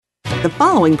The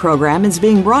following program is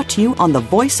being brought to you on the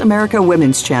Voice America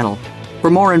Women's Channel.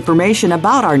 For more information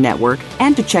about our network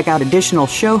and to check out additional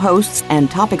show hosts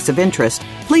and topics of interest,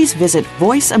 please visit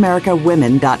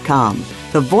voiceamericawomen.com.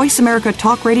 The Voice America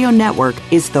Talk Radio Network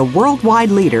is the worldwide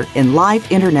leader in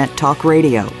live Internet talk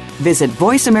radio. Visit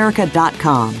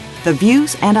voiceamerica.com. The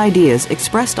views and ideas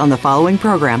expressed on the following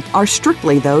program are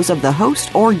strictly those of the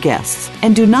host or guests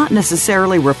and do not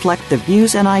necessarily reflect the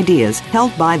views and ideas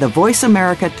held by the Voice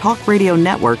America Talk Radio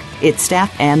Network, its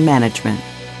staff, and management.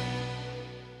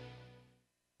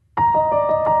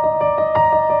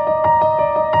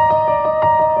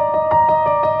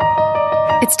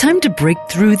 It's time to break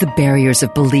through the barriers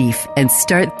of belief and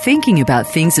start thinking about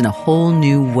things in a whole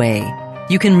new way.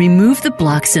 You can remove the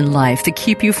blocks in life that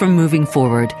keep you from moving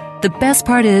forward. The best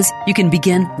part is you can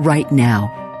begin right now.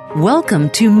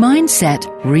 Welcome to Mindset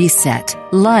Reset,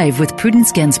 live with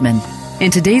Prudence Gensman.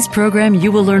 In today's program,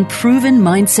 you will learn proven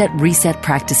mindset reset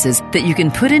practices that you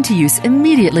can put into use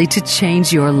immediately to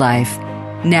change your life.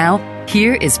 Now,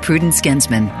 here is Prudence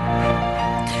Gensman.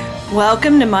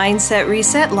 Welcome to Mindset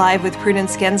Reset, live with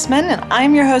Prudence Gensman, and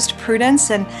I'm your host, Prudence,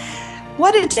 and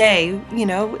what a day. You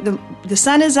know, the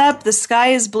sun is up, the sky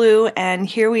is blue, and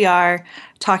here we are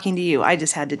talking to you. I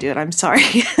just had to do it. I'm sorry.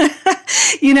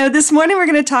 You know, this morning we're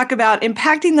going to talk about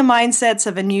impacting the mindsets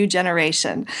of a new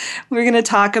generation. We're going to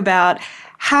talk about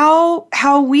how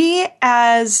we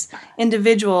as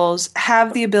individuals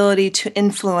have the ability to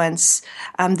influence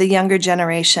the younger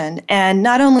generation, and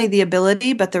not only the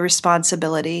ability but the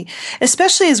responsibility,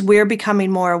 especially as we're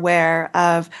becoming more aware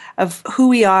of who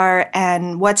we are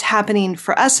and what's happening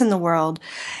for us in the world.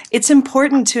 It's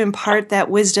important to impart that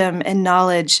wisdom and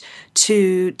knowledge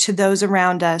to those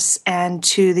around us and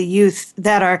to the youth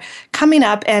that are coming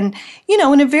up and, you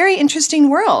know, in a very interesting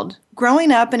world.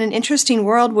 Growing up in an interesting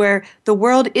world where the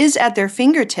world is at their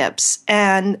fingertips,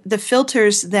 and the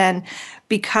filters then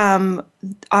become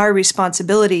our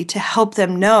responsibility to help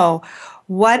them know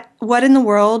what in the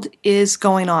world is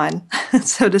going on,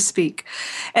 so to speak.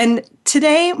 And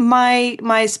today,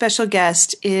 my special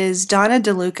guest is Donna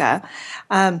De Luca.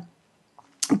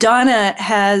 Donna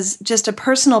has just a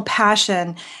personal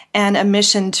passion and a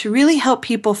mission to really help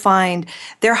people find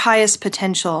their highest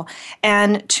potential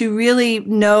and to really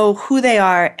know who they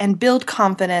are and build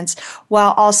confidence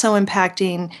while also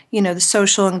impacting, you know, the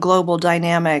social and global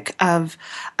dynamic of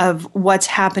what's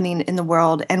happening in the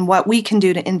world and what we can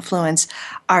do to influence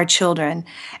our children.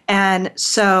 And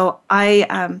so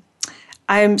I'm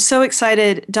so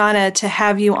excited, Donna, to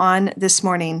have you on this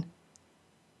morning.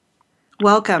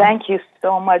 Welcome. Thank you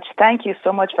so much. Thank you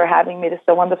so much for having me. This is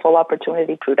a wonderful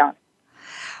opportunity, Prudence.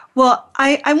 Well,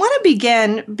 I want to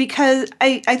begin because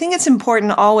I think it's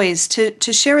important always to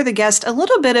share with the guest a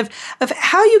little bit of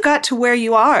how you got to where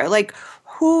you are. Like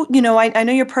who, you know, I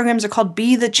know your programs are called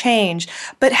Be the Change,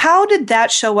 but how did that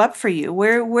show up for you?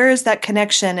 Where is that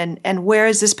connection and where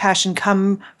has this passion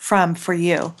come from for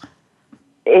you?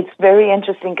 It's very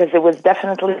interesting because it was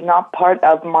definitely not part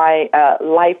of my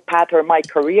life path or my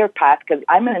career path, because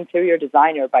I'm an interior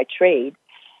designer by trade.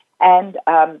 And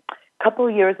a couple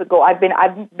of years ago, I've been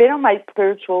on my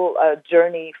spiritual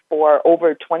journey for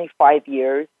over 25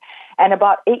 years. And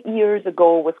about 8 years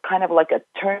ago was kind of like a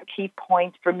turnkey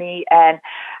point for me. And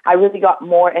I really got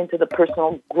more into the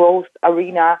personal growth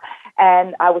arena.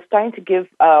 And I was starting to give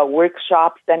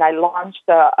workshops, and I launched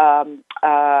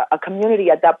a community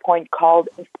at that point called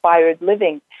Inspired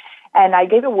Living. And I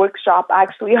gave a workshop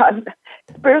actually on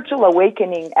spiritual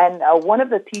awakening. And one of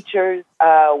the teachers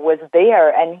was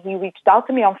there, and he reached out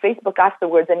to me on Facebook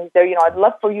afterwards. And he said, you know, I'd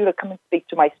love for you to come and speak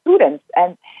to my students.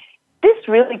 And this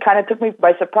really kind of took me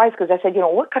by surprise, because I said, you know,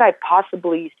 what could I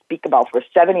possibly speak about for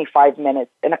 75 minutes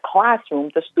in a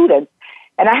classroom to students?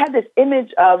 And I had this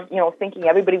image of, you know, thinking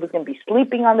everybody was going to be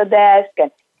sleeping on the desk, and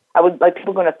I would like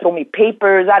people going to throw me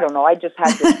papers. I don't know. I just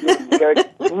had this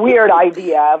really weird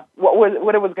idea of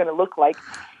what it was going to look like.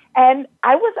 And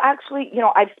I was actually, you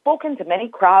know, I've spoken to many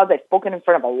crowds. I've spoken in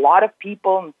front of a lot of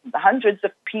people, hundreds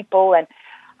of people, and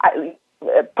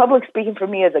public speaking for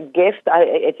me is a gift.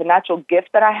 It's a natural gift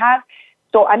that I have.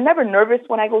 So I'm never nervous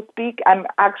when I go speak. I'm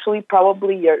actually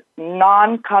probably your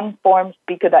non-conform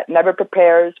speaker that never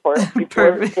prepares for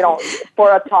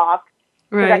for a talk.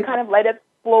 Right. I kind of let it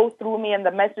flow through me and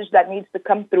the message that needs to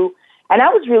come through. And I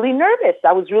was really nervous.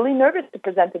 I was really nervous to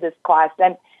present to this class.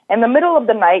 And in the middle of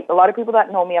the night, a lot of people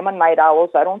that know me, I'm a night owl,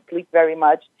 so I don't sleep very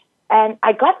much. And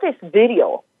I got this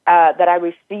video that I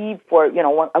received for, you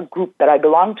know, a group that I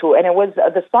belong to. And it was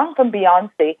the song from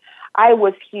Beyonce, I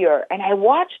Was Here. And I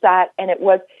watched that, and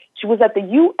she was at the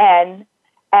UN,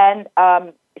 and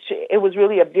it was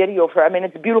really a video of her. I mean,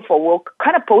 it's beautiful. We'll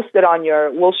kind of post it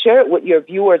we'll share it with your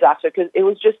viewers after, because it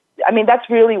was just, I mean, that's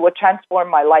really what transformed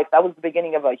my life. That was the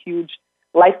beginning of a huge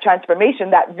life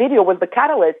transformation. That video was the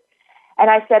catalyst. And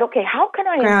I said, okay, how can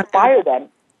I inspire them?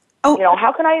 Oh.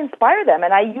 How can I inspire them?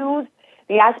 And I used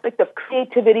the aspect of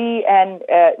creativity and,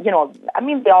 I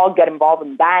mean, they all get involved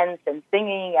in dance and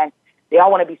singing, and they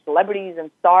all want to be celebrities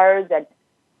and stars. And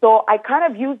so I kind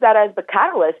of used that as the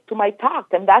catalyst to my talk,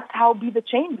 and that's how Be the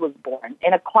Change was born.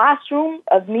 In a classroom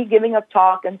of me giving a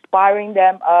talk, inspiring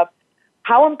them of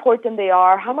how important they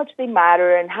are, how much they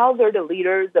matter, and how they're the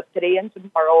leaders of today and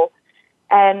tomorrow.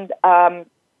 And,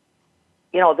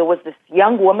 there was this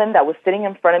young woman that was sitting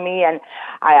in front of me, and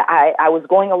I was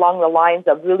going along the lines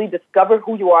of really discover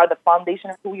who you are, the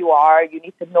foundation of who you are. You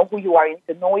need to know who you are. You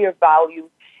need to know your values,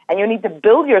 and you need to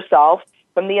build yourself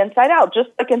from the inside out, just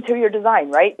like interior design,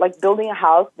 right? Like building a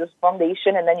house, this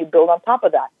foundation, and then you build on top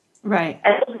of that. Right.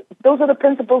 And those are the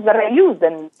principles that I used,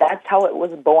 and that's how it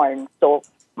was born. So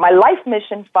my life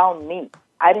mission found me.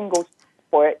 I didn't go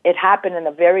for it. It happened in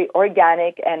a very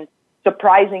organic and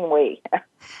surprising way.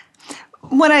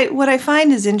 What I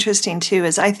find is interesting too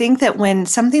is I think that when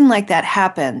something like that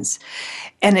happens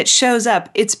and it shows up,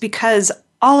 it's because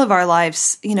all of our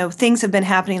lives, things have been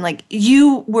happening. Like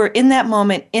you were in that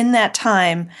moment, in that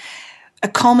time, a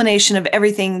culmination of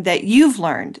everything that you've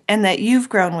learned and that you've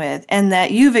grown with and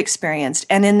that you've experienced.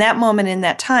 And in that moment, in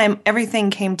that time, everything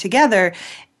came together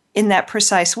in that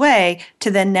precise way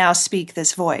to then now speak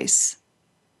this voice.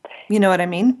 You know what I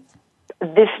mean?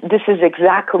 This is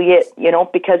exactly it,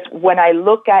 because when I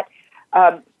look at,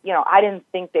 I didn't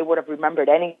think they would have remembered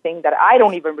anything. That I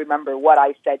don't even remember what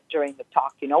I said during the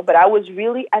talk, but I was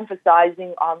really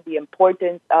emphasizing on the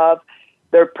importance of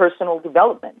their personal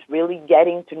development, really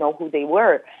getting to know who they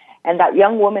were. And that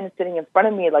young woman sitting in front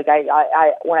of me, like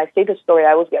I when I say the story,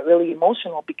 I always get really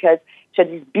emotional because she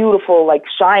had these beautiful, like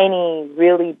shiny,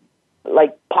 really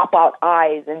like pop out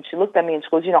eyes. And she looked at me and she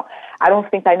goes, I don't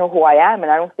think I know who I am,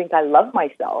 and I don't think I love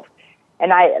myself.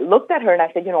 And I looked at her and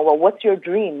I said, well, what's your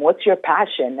dream? What's your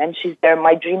passion? And she's there,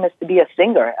 my dream is to be a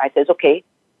singer. I says, okay,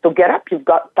 so get up. You've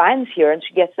got fans here. And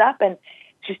she gets up and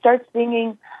she starts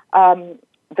singing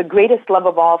The Greatest Love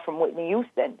of All from Whitney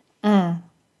Houston. And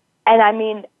I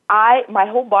mean, my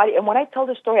whole body, and when I tell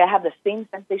the story, I have the same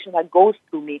sensation that goes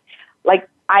through me. Like,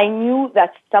 I knew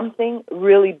that something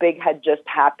really big had just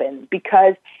happened,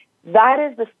 because that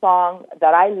is the song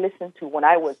that I listened to when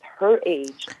I was her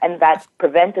age, and that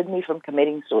prevented me from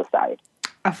committing suicide.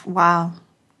 Wow.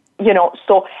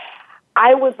 So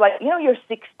I was like, you're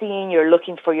 16, you're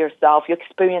looking for yourself, you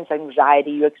experience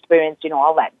anxiety, you experience,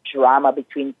 all that drama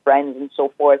between friends and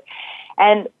so forth.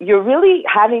 And you're really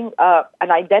having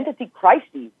an identity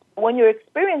crisis. When you're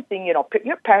experiencing,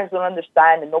 your parents don't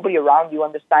understand and nobody around you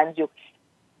understands you.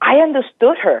 I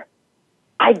understood her.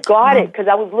 I got it, because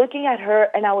I was looking at her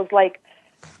and I was like,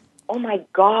 oh my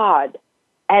God.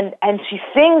 And she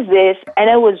sings this, and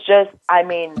it was just,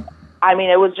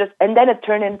 it was just, and then it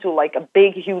turned into like a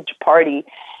big, huge party.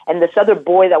 And this other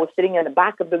boy that was sitting in the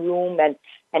back of the room,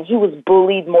 and he was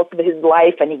bullied most of his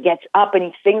life, and he gets up and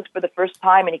he sings for the first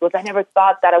time, and he goes, I never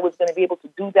thought that I was going to be able to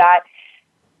do that.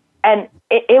 And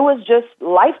it was just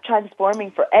life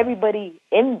transforming for everybody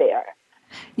in there.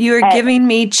 You are giving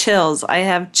me chills. I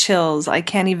have chills. I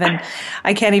can't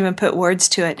even put words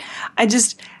to it.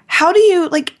 How do you,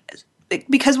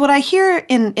 because what I hear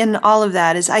in all of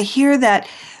that is I hear that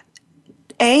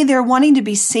they're wanting to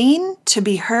be seen, to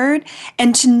be heard,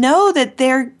 and to know that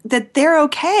they're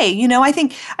okay. I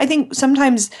think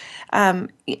sometimes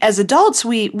as adults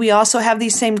we also have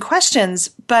these same questions,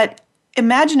 but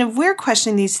imagine if we're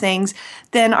questioning these things,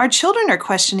 then our children are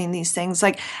questioning these things.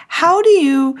 Like, how do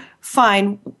you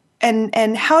find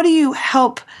and how do you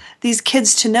help these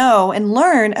kids to know and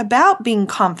learn about being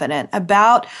confident,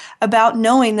 about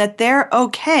knowing that they're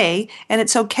okay, and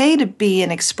it's okay to be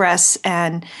and express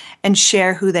and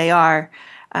share who they are?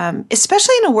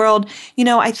 Especially in a world,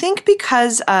 I think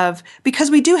because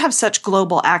we do have such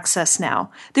global access now,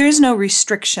 there is no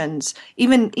restrictions.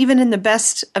 Even in the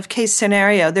best of case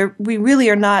scenario, we really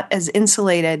are not as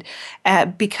insulated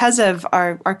because of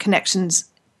our connections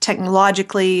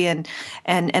technologically and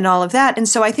all of that. And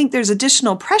so I think there's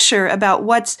additional pressure about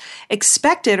what's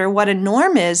expected or what a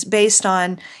norm is based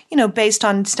on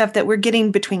stuff that we're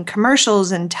getting between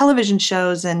commercials and television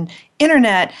shows and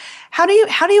internet. How do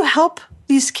you help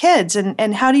these kids,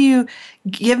 and how do you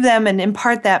give them and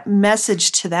impart that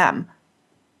message to them?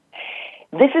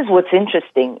 This is what's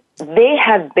interesting. They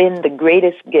have been the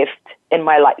greatest gift in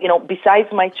my life. Besides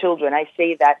my children, I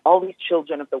say that all these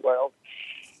children of the world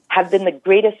have been the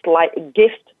greatest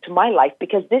gift to my life,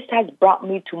 because this has brought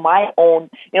me to my own,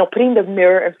 putting the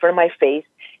mirror in front of my face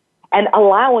and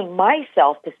allowing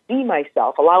myself to see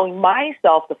myself, allowing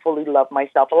myself to fully love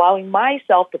myself, allowing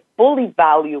myself to fully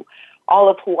value all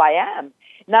of who I am.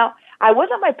 Now, I was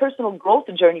on my personal growth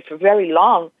journey for very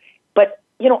long, but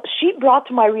she brought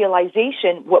to my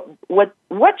realization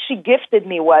what she gifted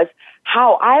me was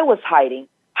how I was hiding,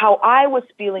 how I was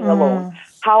feeling alone,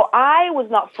 how I was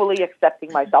not fully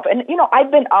accepting myself. And,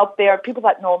 I've been out there, people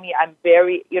that know me, I'm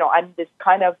very, I'm this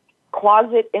kind of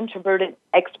closet introverted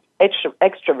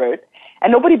extrovert.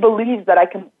 And nobody believes that I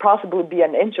can possibly be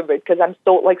an introvert because I'm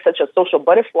so such a social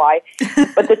butterfly.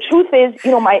 But the truth is,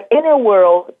 my inner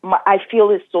world, I feel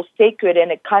is so sacred,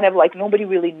 and it kind of nobody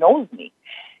really knows me.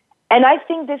 And I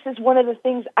think this is one of the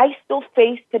things I still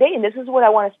face today. And this is what I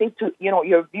want to say to,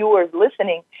 your viewers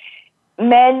listening.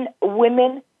 Men,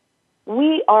 women,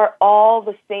 we are all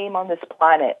the same on this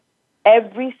planet.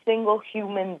 Every single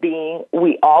human being,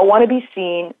 we all want to be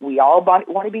seen. We all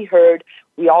want to be heard.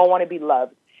 We all want to be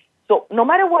loved. So no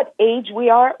matter what age we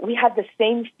are, we have the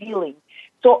same feeling.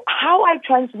 So how I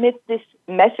transmit this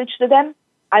message to them,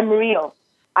 I'm real.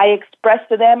 I express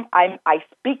to them, I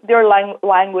speak their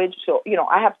language. So,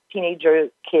 I have teenager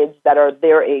kids that are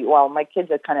their age. Well, my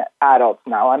kids are kind of adults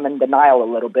now. I'm in denial a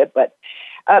little bit, but,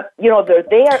 they're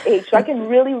their age. So I can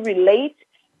really relate.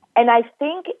 And I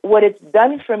think what it's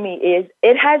done for me is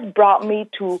it has brought me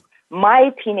to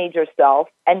my teenager self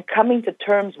and coming to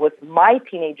terms with my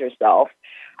teenager self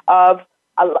of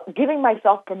giving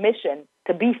myself permission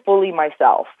to be fully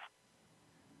myself.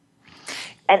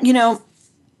 And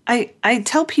I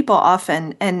tell people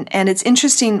often, and it's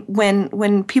interesting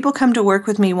when people come to work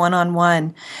with me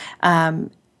one-on-one,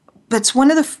 that's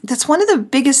one of the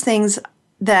biggest things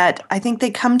that I think they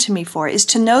come to me for, is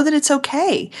to know that it's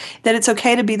okay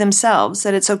to be themselves,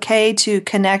 that it's okay to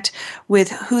connect with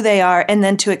who they are, and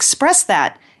then to express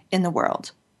that in the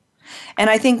world. And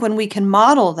I think when we can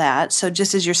model that, so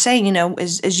just as you're saying,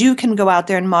 as you can go out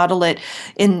there and model it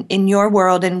in your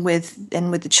world and with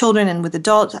the children and with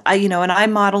adults, and I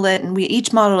model it, and we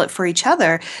each model it for each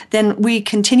other, then we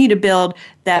continue to build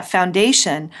that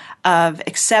foundation of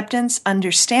acceptance,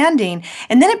 understanding,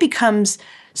 and then it becomes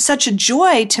such a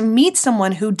joy to meet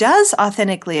someone who does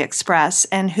authentically express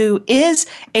and who is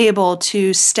able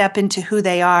to step into who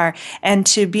they are and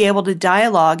to be able to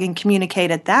dialogue and communicate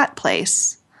at that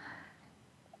place.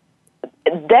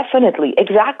 Definitely,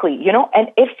 exactly.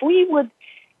 And if we would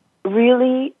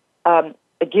really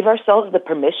give ourselves the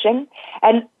permission,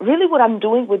 and really what I'm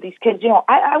doing with these kids,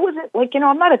 I wasn't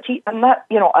I'm not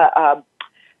a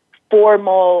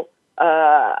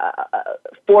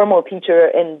formal teacher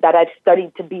in that I've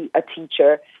studied to be a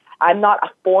teacher. I'm not a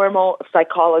formal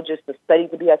psychologist to study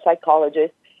to be a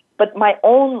psychologist. But my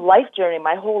own life journey,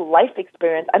 my whole life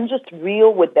experience, I'm just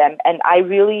real with them, and I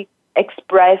really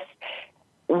express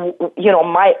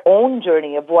my own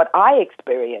journey of what I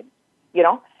experienced,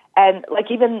 and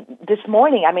even this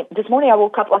morning I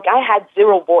woke up I had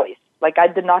zero voice. I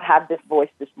did not have this voice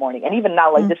this morning. And even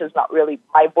now, this is not really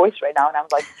my voice right now. And I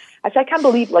was I can't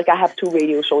believe I have 2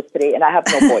 radio shows today and I have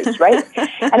no voice, right?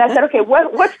 And I said, okay,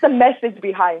 what's the message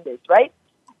behind this, right?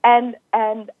 And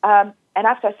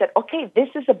after I said, okay, this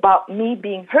is about me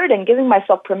being heard and giving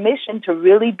myself permission to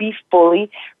really be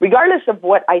fully, regardless of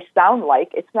what I sound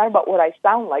like. It's not about what I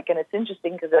sound like. And it's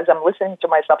interesting because as I'm listening to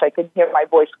myself, I can hear my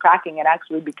voice cracking and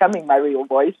actually becoming my real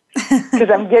voice because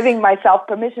I'm giving myself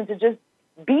permission to just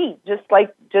be,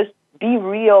 just be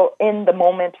real in the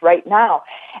moment right now.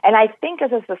 And I think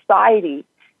as a society,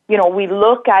 we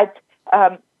look at,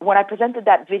 when I presented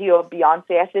that video of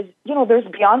Beyonce, I said, there's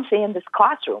Beyonce in this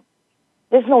classroom.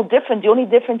 There's no difference. The only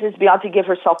difference is Beyonce gave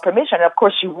herself permission. And of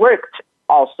course, she worked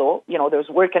also. There's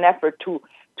work and effort to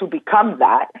become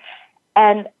that.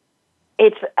 And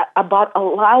it's about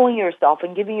allowing yourself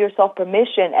and giving yourself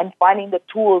permission and finding the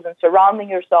tools and surrounding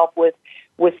yourself with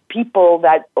people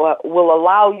that will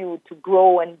allow you to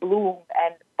grow and bloom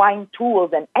and find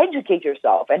tools and educate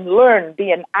yourself and learn,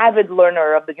 be an avid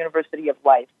learner of the University of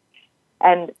Life.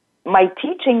 And my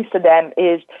teachings to them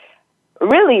is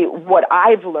really what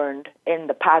I've learned in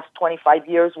the past 25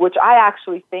 years, which I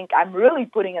actually think I'm really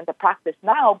putting into practice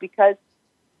now, because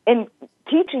in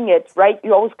teaching it, right,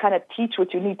 you always kind of teach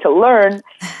what you need to learn,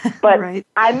 but right.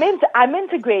 I'm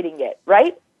integrating it,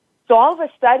 right? So all of a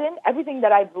sudden, everything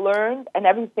that I've learned and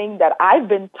everything that I've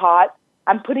been taught,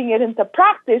 I'm putting it into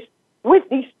practice with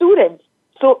these students.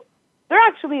 So they're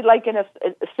actually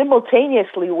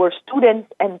simultaneously we're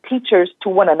students and teachers to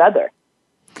one another.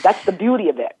 That's the beauty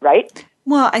of it, right?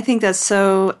 Well, I think that's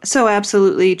so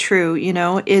absolutely true.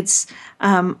 It's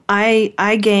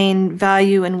I gain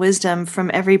value and wisdom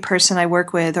from every person I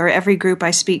work with, or every group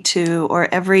I speak to,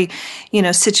 or every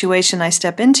situation I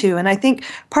step into. And I think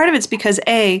part of it's because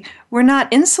we're not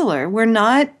insular, we're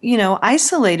not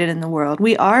isolated in the world.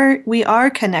 We are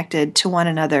connected to one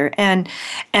another, and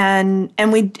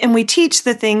we teach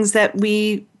the things that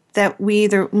we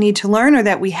either need to learn or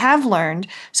that we have learned,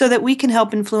 so that we can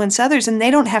help influence others and they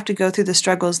don't have to go through the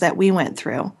struggles that we went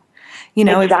through.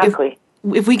 Exactly.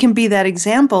 If we can be that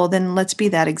example, then let's be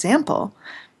that example.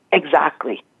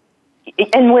 Exactly.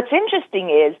 And what's interesting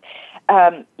is,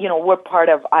 we're part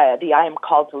of the I Am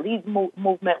Called to Lead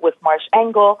movement with Marsh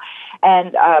Engel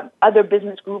and other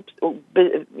business groups,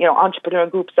 entrepreneur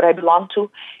groups that I belong to.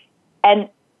 And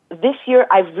this year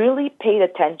I've really paid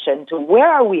attention to where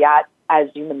are we at as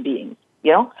human beings,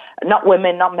 not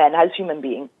women, not men, as human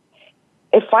beings.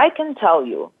 If I can tell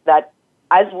you that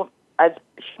as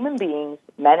human beings,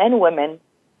 men and women,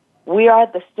 we are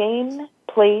at the same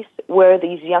place where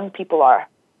these young people are.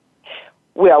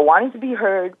 We are wanting to be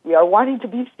heard. We are wanting to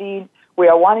be seen. We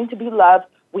are wanting to be loved.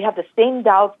 We have the same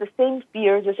doubts, the same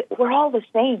fears. We're all the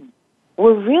same.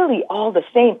 We're really all the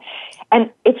same. And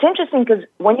it's interesting because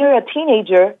when you're a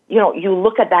teenager, you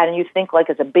look at that and you think like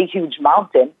it's a big, huge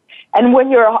mountain. And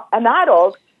when you're an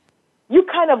adult, you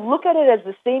kind of look at it as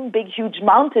the same big, huge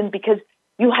mountain because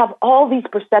you have all these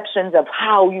perceptions of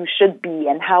how you should be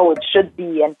and how it should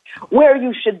be and where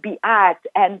you should be at.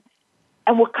 And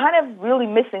we're kind of really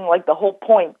missing like the whole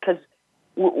point because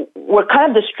we're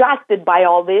kind of distracted by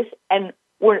all this and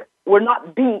we're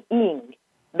not being.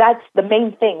 That's the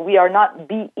main thing. We are not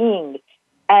being.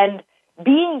 And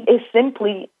being is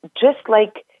simply just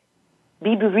like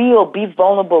be real, be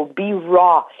vulnerable, be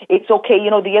raw. It's okay.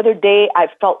 The other day I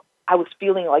was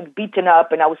feeling like beaten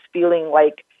up and I was feeling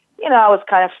like, I was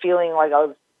kind of feeling like I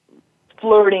was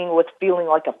flirting with feeling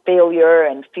like a failure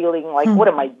and feeling like, what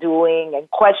am I doing? And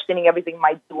questioning everything am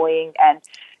I doing? And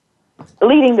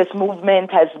leading this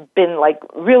movement has been like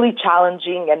really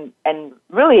challenging and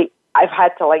really I've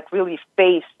had to like really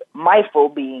face my full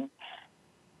being.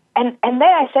 And then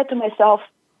I said to myself,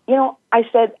 I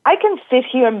said, I can sit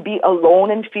here and be alone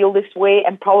and feel this way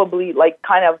and probably like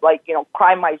kind of like,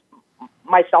 cry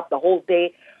myself the whole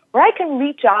day, or I can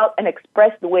reach out and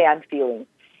express the way I'm feeling.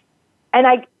 And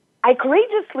I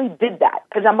courageously did that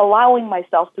because I'm allowing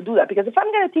myself to do that. Because if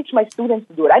I'm going to teach my students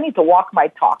to do it, I need to walk my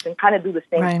talk and kind of do the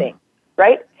same thing,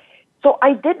 right? So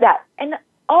I did that. And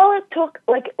all it took,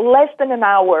 like less than an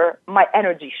hour, my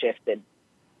energy shifted,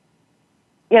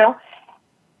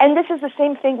 And this is the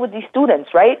same thing with these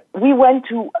students, right? We went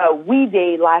to a We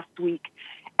Day last week,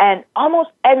 and almost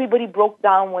everybody broke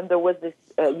down when there was this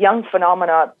young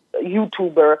phenomena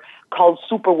YouTuber called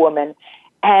Superwoman.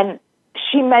 And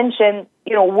she mentioned,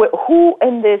 who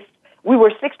in this, we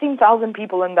were 16,000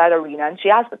 people in that arena, and she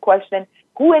asked the question,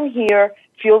 who in here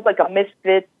feels like a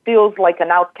misfit, feels like an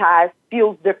outcast,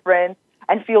 feels different,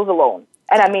 and feels alone?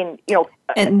 And I mean,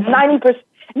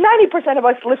 90% of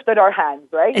us lifted our hands,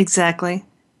 right? Exactly.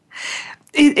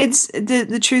 It's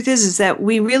the truth is that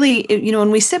we really,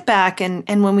 when we sit back and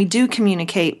when we do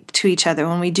communicate to each other,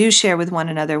 when we do share with one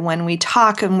another, when we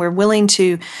talk and we're willing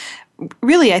to,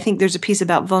 really, I think there's a piece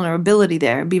about vulnerability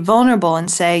there. Be vulnerable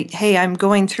and say, hey, I'm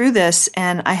going through this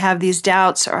and I have these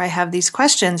doubts or I have these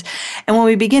questions. And when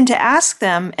we begin to ask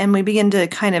them and we begin to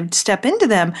kind of step into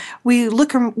them, we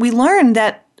learn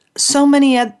that so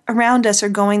many around us are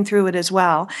going through it as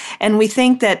well. And we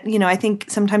think that, I think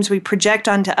sometimes we project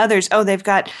onto others, they've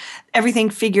got everything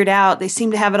figured out. They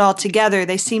seem to have it all together.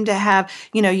 They seem to have,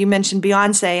 you mentioned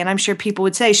Beyonce, and I'm sure people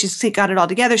would say she's got it all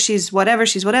together. She's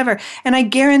whatever. And I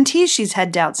guarantee she's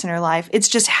had doubts in her life. It's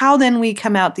just how then we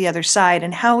come out the other side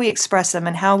and how we express them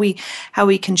and how we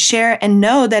can share and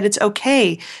know that it's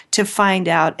okay to find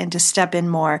out and to step in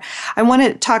more. I want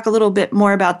to talk a little bit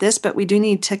more about this, but we do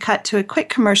need to cut to a quick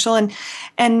commercial.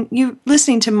 And you're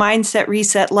listening to Mindset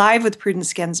Reset live with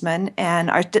Prudence Gensman, and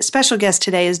our special guest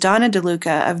today is Donna De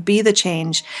Luca of Be the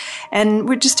Change. And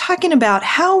we're just talking about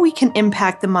how we can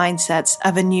impact the mindsets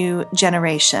of a new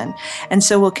generation. And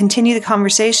so we'll continue the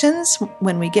conversations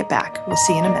when we get back. We'll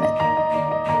see you in a minute.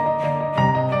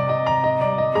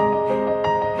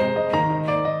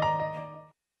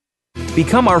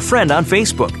 Become our friend on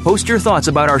Facebook. Post your thoughts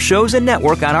about our shows and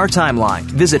network on our timeline.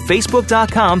 Visit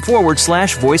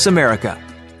facebook.com/Voice America.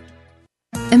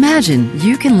 Imagine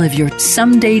you can live your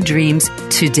someday dreams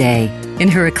today. In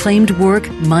her acclaimed work,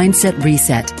 Mindset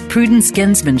Reset, Prudence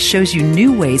Gensman shows you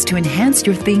new ways to enhance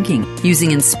your thinking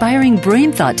using inspiring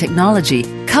brain thought technology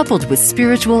coupled with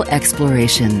spiritual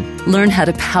exploration. Learn how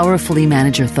to powerfully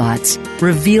manage your thoughts.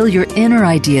 Reveal your inner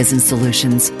ideas and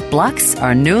solutions. Blocks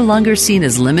are no longer seen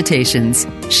as limitations.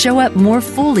 Show up more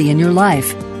fully in your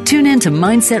life. Tune in to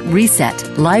Mindset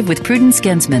Reset, live with Prudence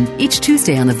Gensman, each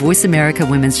Tuesday on the Voice America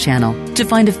Women's Channel to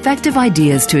find effective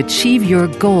ideas to achieve your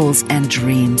goals and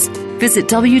dreams. Visit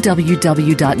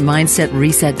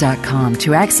www.mindsetreset.com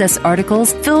to access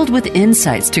articles filled with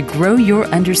insights to grow your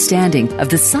understanding of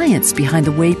the science behind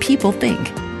the way people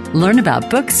think. Learn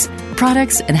about books,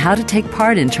 products, and how to take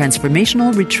part in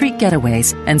transformational retreat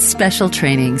getaways and special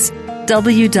trainings.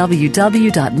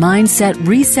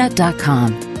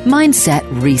 www.mindsetreset.com.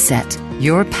 Mindset Reset.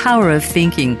 Your power of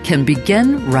thinking can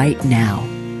begin right now.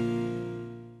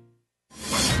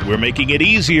 We're making it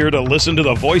easier to listen to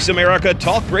the Voice America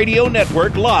Talk Radio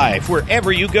Network live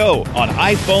wherever you go on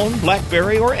iPhone,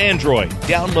 BlackBerry, or Android.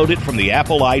 Download it from the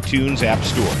Apple iTunes App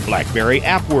Store, BlackBerry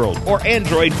App World, or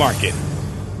Android Market.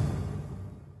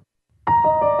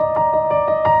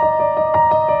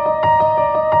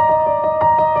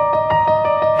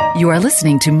 You are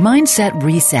listening to Mindset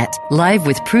Reset, live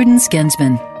with Prudence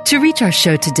Gensman. To reach our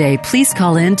show today, please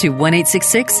call in to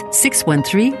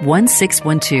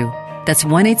 1-866-613-1612. That's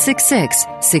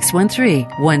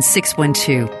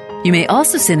 1-866-613-1612. You may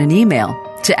also send an email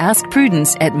to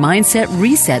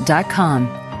askprudence@mindsetreset.com.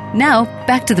 Now,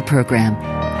 back to the program.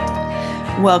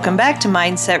 Welcome back to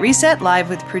Mindset Reset, live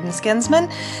with Prudence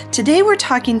Gensman. Today we're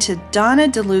talking to Donna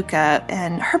De Luca,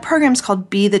 and her program is called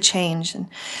Be the Change.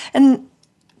 And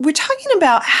we're talking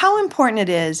about how important it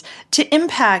is to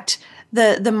impact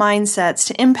the mindsets,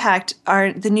 to impact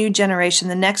the new generation,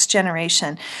 the next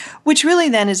generation, which really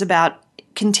then is about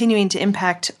continuing to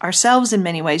impact ourselves in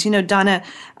many ways. You know, Donna,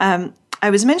 I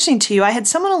was mentioning to you, I had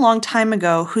someone a long time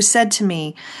ago who said to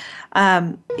me,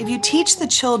 if you teach the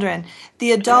children,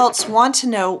 the adults want to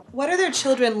know what are their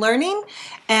children learning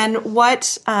and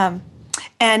what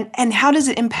and how does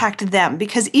it impact them?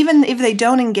 Because even if they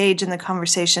don't engage in the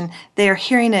conversation, they are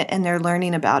hearing it and they're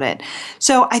learning about it.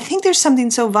 So I think there's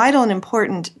something so vital and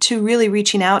important to really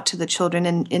reaching out to the children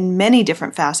in many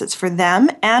different facets for them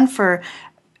and for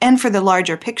the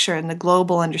larger picture and the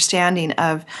global understanding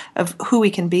of who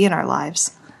we can be in our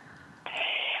lives.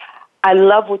 I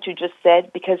love what you just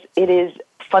said because it is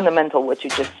fundamental what you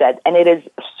just said, and it is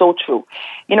so true.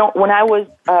 You know, when I was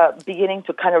beginning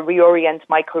to kind of reorient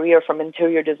my career from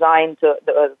interior design to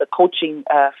the coaching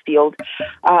field,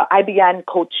 I began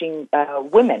coaching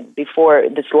women before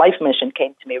this life mission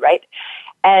came to me, right?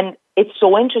 And it's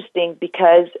so interesting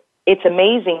because it's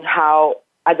amazing how,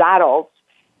 as adults,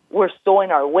 we're so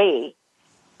in our way.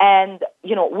 And,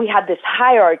 you know, we have this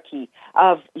hierarchy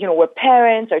of, you know, we're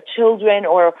parents, our children,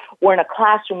 or we're in a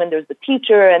classroom and there's the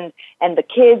teacher and the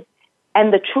kids.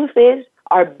 And the truth is,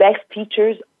 our best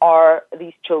teachers are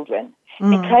these children.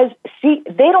 Because, see,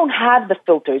 they don't have the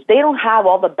filters. They don't have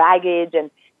all the baggage,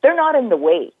 and they're not in the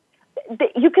way.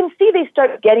 You can see they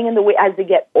start getting in the way as they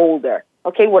get older,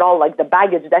 okay, with all, like, the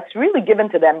baggage that's really given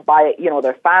to them by, you know,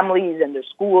 their families and their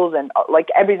schools and,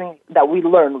 like, everything that we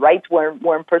learn, right? We're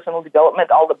in personal development,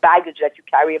 all the baggage that you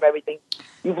carry of everything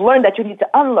you've learned that you need to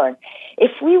unlearn.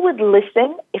 If we would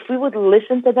listen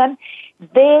to them,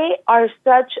 they are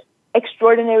such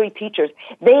extraordinary teachers.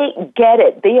 They get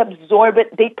it. They absorb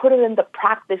it. They put it into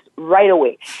practice right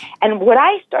away. And what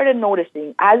I started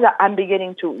noticing as I'm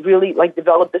beginning to really, like,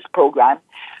 develop this program,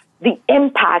 the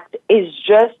impact is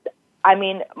just, I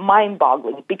mean,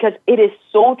 mind-boggling, because it is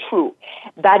so true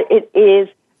that it is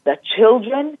the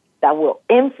children that will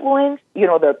influence, you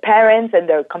know, their parents and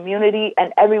their community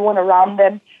and everyone around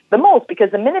them the most.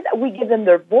 Because the minute that we give them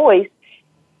their voice,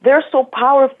 they're so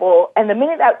powerful. And the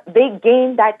minute that they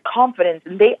gain that confidence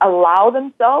and they allow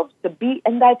themselves to be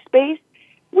in that space,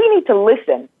 we need to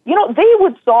listen. You know, they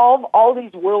would solve all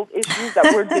these world issues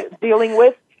that we're dealing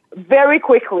with very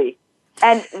quickly.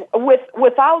 And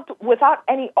without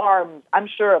any arms, I'm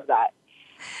sure of that.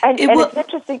 And it's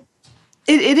interesting.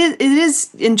 It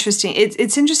is interesting.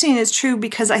 It's interesting. It's true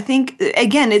because I think,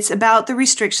 again, it's about the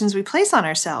restrictions we place on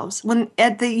ourselves when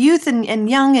at the youth and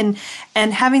young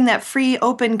and having that free,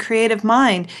 open, creative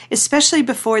mind, especially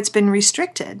before it's been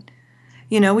restricted.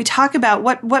 You know, we talk about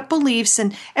what beliefs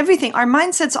and everything. Our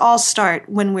mindsets all start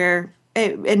when we're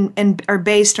and are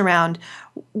based around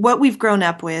what we've grown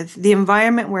up with, the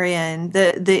environment we're in,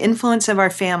 the influence of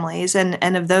our families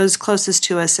and of those closest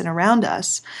to us and around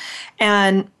us.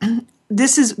 And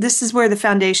this is where the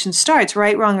foundation starts,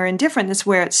 right, wrong, or indifferent. That's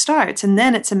where it starts. And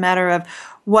then it's a matter of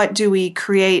what do we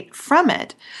create from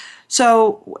it.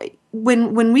 So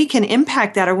when we can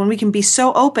impact that, or when we can be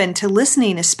so open to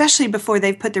listening, especially before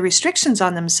they've put the restrictions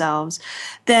on themselves,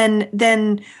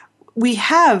 then we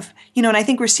have, and I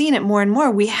think we're seeing it more and more.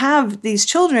 We have these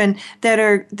children that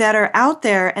are out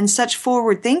there and such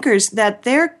forward thinkers that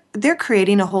they're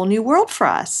creating a whole new world for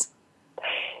us.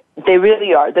 They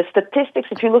really are. The statistics,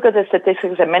 if you look at the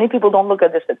statistics, and many people don't look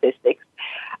at the statistics,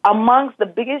 amongst the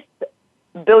biggest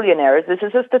billionaires, this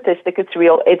is a statistic, it's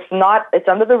real, it's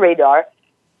under the radar,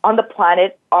 on the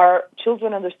planet are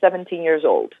children under 17 years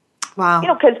old. Wow.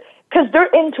 Because they're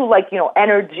into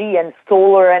energy and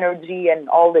solar energy and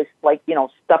all this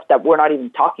stuff that we're not even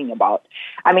talking about.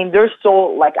 I mean, they're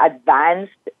so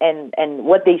advanced and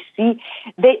what they see,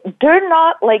 they're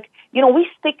not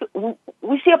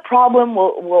we see a problem,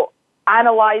 we'll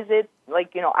analyze it,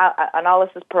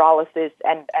 analysis paralysis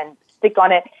and stick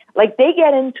on it. They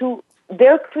get into,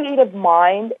 their creative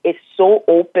mind is so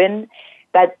open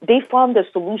that they found the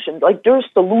solution. They're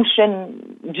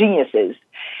solution geniuses.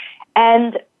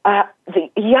 And the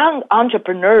young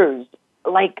entrepreneurs,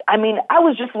 I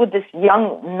was just with this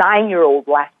young 9-year-old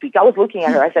last week. I was looking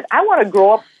at her. I said, I want to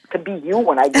grow up to be you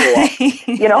when I grow up,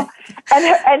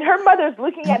 And her mother's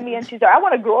looking at me and she's like, I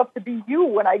want to grow up to be you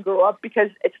when I grow up, because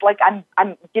it's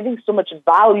I'm giving so much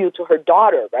value to her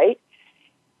daughter, right?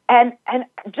 And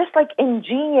just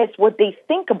ingenious what they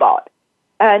think about.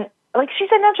 And she's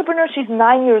an entrepreneur. She's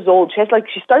 9 years old.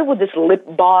 She started with this lip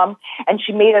balm, and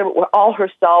she made it all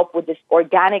herself with this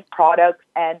organic products.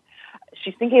 And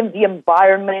she's thinking of the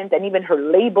environment and even her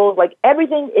labels.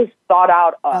 Everything is thought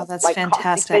out of. Oh, that's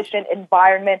fantastic. Cost-efficient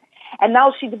environment. And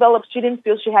now she didn't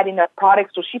feel she had enough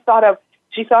products, so she thought of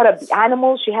the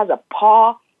animals. She has a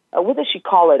paw. What does she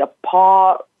call it? A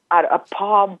paw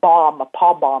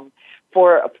bomb.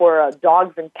 For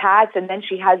dogs and cats, and then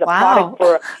she has a product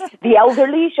for the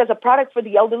elderly. She has a product for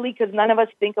the elderly because none of us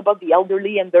think about the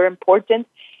elderly and they're important.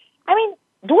 I mean,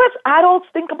 do us adults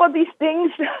think about these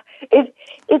things? We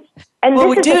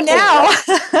do now.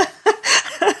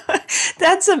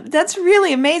 That's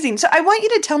really amazing. So I want you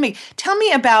to tell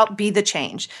me about Be the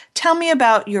Change. Tell me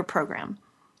about your program.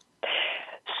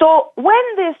 So when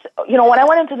I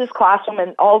went into this classroom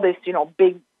and all this,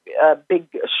 big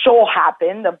show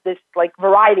happened of this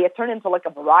variety. It turned into a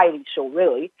variety show,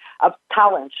 really, a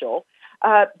talent show.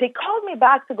 They called me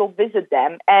back to go visit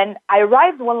them, and I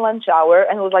arrived one lunch hour,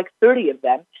 and it was 30 of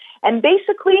them. And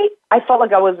basically, I felt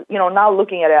like I was, now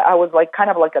looking at it, I was kind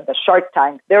of at the Shark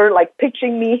Tank. They're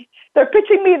pitching me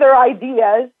their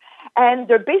ideas. And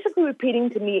they're basically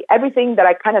repeating to me everything that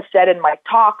I kind of said in my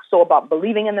talk, so about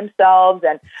believing in themselves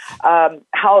and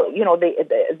how,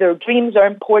 their dreams are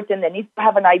important. They need to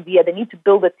have an idea. They need to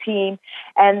build a team,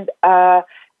 and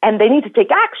they need to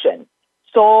take action.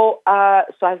 So I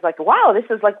was like, wow, this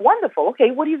is wonderful.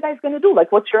 Okay, what are you guys going to do?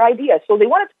 What's your idea? So they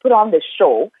wanted to put on this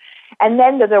show. And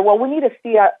then they're, well, we need a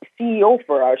CEO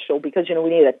for our show because, we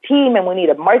need a team and we need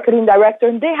a marketing director.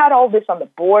 And they had all this on the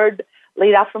board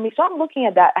laid out for me. So I'm looking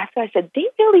at that after I said, they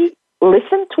really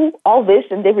listened to all this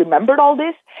and they remembered all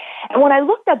this. And when I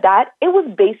looked at that, it was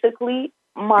basically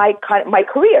my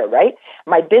career, right?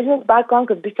 My business background,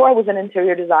 because before I was an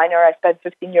interior designer, I spent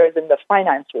 15 years in the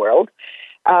finance world.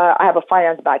 I have a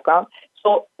finance background.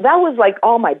 So that was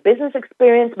all my business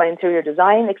experience, my interior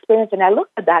design experience. And I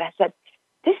looked at that, I said,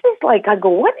 this is I go,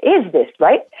 what is this,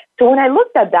 right? So when I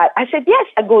looked at that, I said, yes,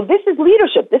 I go, this is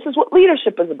leadership. This is what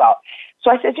leadership is about. So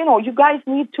I said, you guys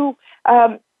need to,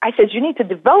 you need to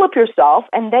develop yourself,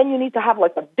 and then you need to have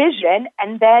a vision,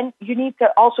 and then you need to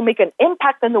also make an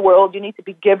impact in the world. You need to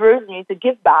be givers. You need to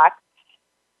give back.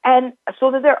 And so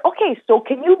that they're, okay, so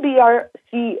can you be our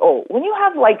CEO? When you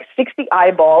have 60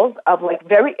 eyeballs of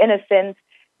very innocent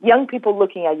young people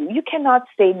looking at you, you cannot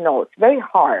say no. It's very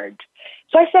hard.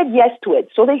 So I said yes to it.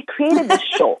 So they created this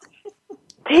show.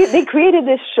 They created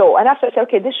this show. And after I said,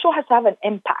 okay, this show has to have an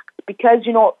impact because,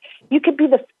 you could be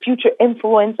the future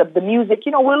influence of the music.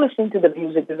 We're listening to the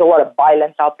music. There's a lot of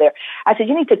violence out there. I said,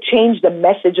 you need to change the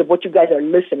message of what you guys are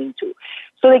listening to.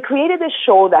 So they created this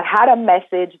show that had a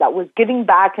message that was giving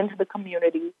back into the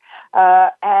community.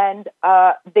 And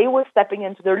they were stepping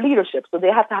into their leadership. So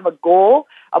they have to have a goal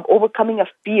of overcoming a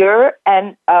fear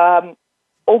and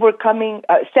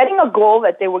setting a goal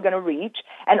that they were going to reach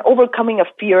and overcoming a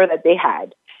fear that they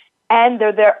had. And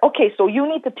they're there, okay, so you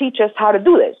need to teach us how to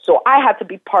do this. So I had to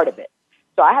be part of it.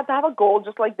 So I had to have a goal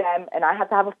just like them, and I had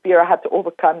to have a fear I had to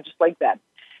overcome just like them.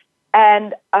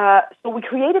 And so we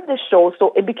created this show,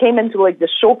 so it became into the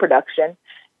show production.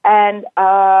 And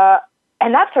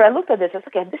after I looked at this, I said,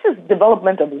 okay, this is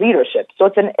development of leadership. So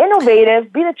it's an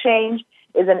innovative, Be the Change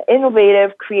is an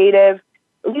innovative, creative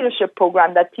leadership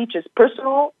program that teaches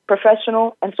personal,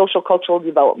 professional, and social cultural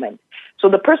development. So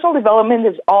the personal development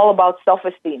is all about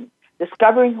self-esteem,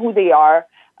 discovering who they are,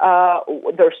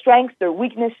 their strengths, their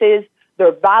weaknesses,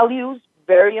 their values,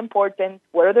 very important.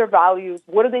 What are their values?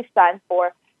 What do they stand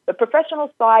for? The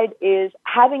professional side is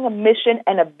having a mission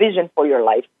and a vision for your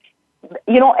life.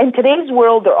 In today's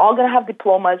world, they're all going to have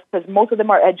diplomas because most of them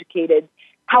are educated.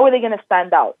 How are they going to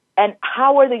stand out? And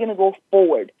how are they going to go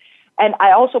forward? And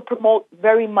I also promote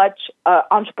very much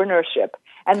entrepreneurship.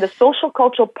 And the social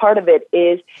cultural part of it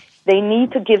is they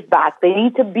need to give back. They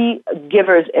need to be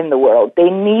givers in the world. They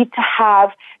need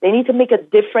to make a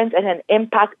difference and an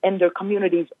impact in their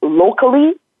communities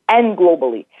locally and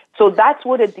globally. So that's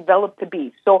what it developed to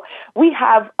be. So we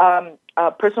have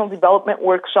a personal development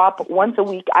workshop once a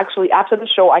week. Actually, after the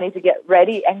show, I need to get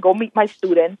ready and go meet my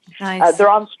students. Nice. They're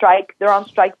on strike. They're on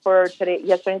strike for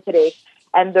yesterday and today.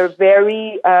 And they're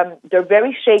very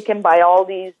shaken by all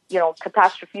these,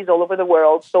 catastrophes all over the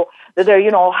world. So they're,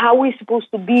 how are we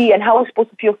supposed to be and how are we supposed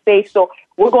to feel safe? So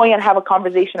we're going and have a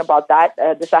conversation about that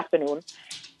this afternoon.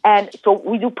 And so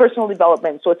we do personal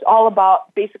development. So it's all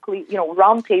about basically,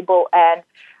 round table and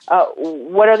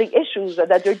what are the issues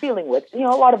that they're dealing with. A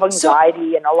lot of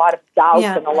anxiety and a lot of doubt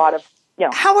and a lot of,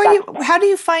 How do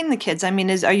you find the kids? I mean,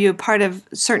 are you a part of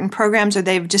certain programs, or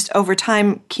they've just over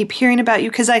time keep hearing about you?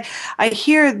 Because I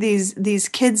hear these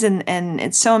kids and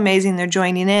it's so amazing they're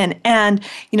joining in. And,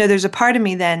 there's a part of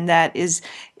me then that is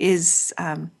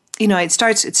it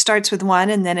starts with one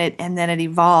and then it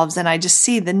evolves, and I just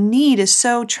see the need is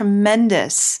so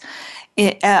tremendous.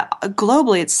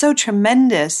 Globally, it's so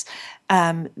tremendous.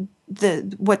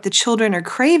 What the children are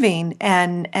craving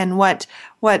and what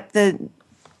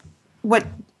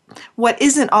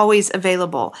isn't always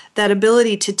available. That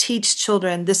ability to teach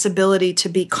children, this ability to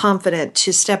be confident,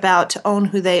 to step out, to own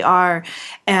who they are,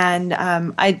 and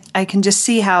I can just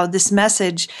see how this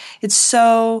message, it's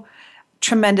so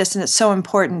tremendous and it's so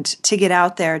important to get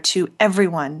out there to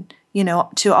everyone,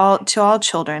 to all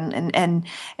children,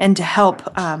 and to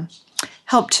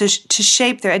help to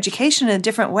shape their education in a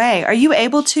different way. Are you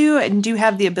able to, and do you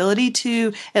have the ability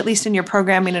to, at least in your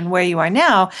programming and where you are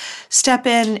now, step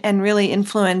in and really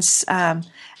influence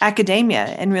academia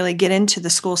and really get into the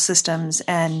school systems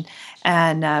and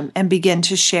begin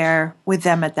to share with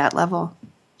them at that level?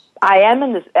 I am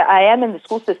in the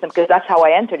school system because that's how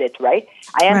I entered it, right?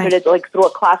 I entered it through a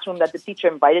classroom that the teacher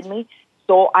invited me.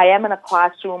 So I am in a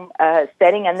classroom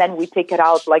setting, and then we take it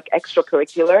out like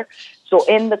extracurricular. So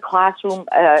in the classroom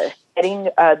setting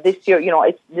this year,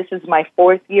 this is my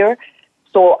 4th year.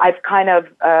 So I've kind of,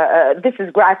 this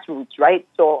is grassroots, right?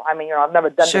 So, I've never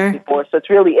done this before. So it's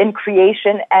really in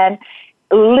creation and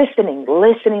listening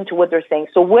to what they're saying.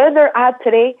 So where they're at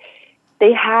today,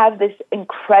 they have this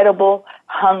incredible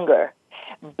hunger,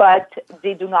 but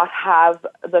they do not have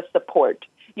the support.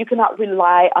 You cannot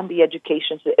rely on the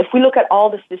education system. If we look at all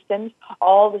the systems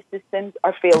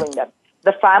are failing them.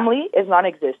 The family is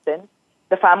non-existent.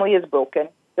 The family is broken.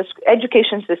 The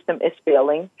education system is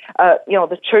failing.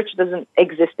 The church doesn't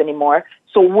exist anymore.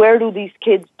 So where do these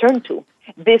kids turn to?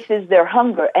 This is their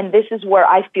hunger, and this is where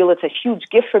I feel it's a huge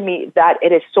gift for me that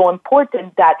it is so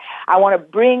important that I want to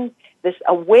bring this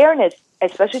awareness,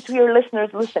 especially to your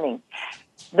listeners listening.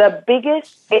 The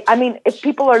biggest, if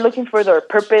people are looking for their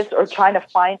purpose or trying to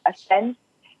find a sense,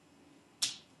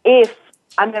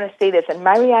 I'm going to say this, and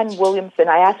Marianne Williamson,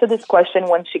 I asked her this question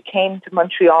when she came to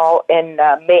Montreal in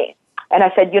May. And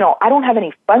I said, I don't have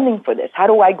any funding for this. How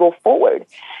do I go forward?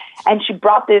 And she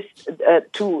brought this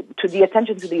to the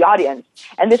attention to the audience.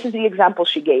 And this is the example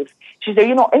she gave. She said,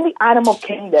 in the animal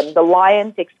kingdom, the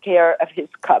lion takes care of his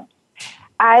cubs.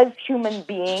 As human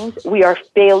beings, we are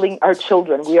failing our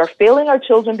children. We are failing our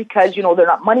children because, they're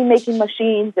not money-making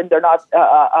machines and they're not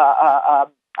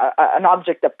an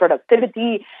object of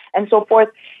productivity and so forth.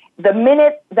 The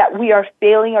minute that we are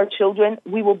failing our children,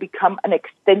 we will become an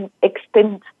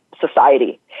extinct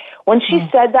society. When she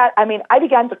said that, I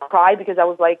began to cry because I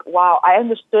was like, wow, I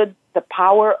understood the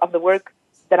power of the work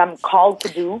that I'm called to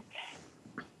do.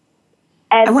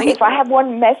 And if I have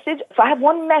one message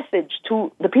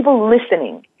to the people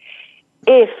listening,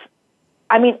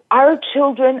 our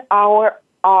children are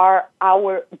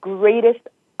our greatest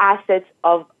assets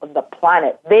of the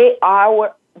planet. They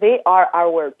are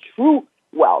our true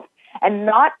wealth, and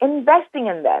not investing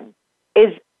in them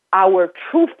is our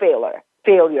true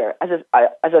failure as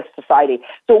a society.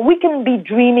 So we can be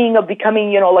dreaming of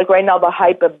becoming, like right now, the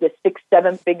hype of the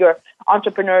 6-7 figure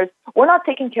entrepreneurs. We're not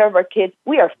taking care of our kids.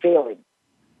 We are failing.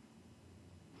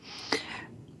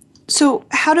 So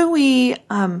how do we?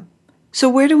 So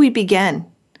where do we begin?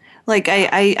 Like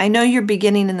I know you're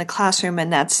beginning in the classroom,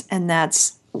 and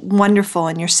that's wonderful,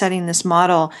 and you're setting this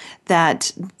model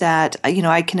that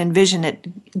I can envision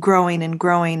it growing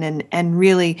and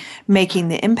really making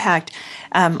the impact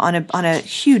on a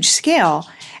huge scale,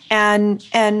 and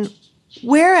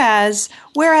whereas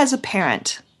a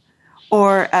parent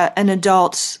or an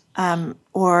adult,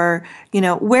 or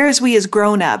whereas we as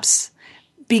grown-ups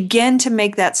begin to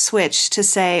make that switch to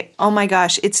say, oh my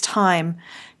gosh, it's time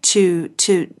to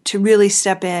really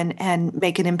step in and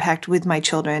make an impact with my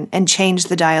children and change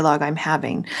the dialogue I'm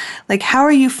having. Like, how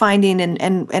are you finding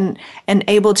and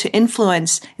able to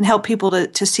influence and help people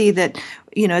to see that,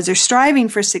 as they're striving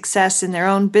for success in their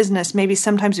own business, maybe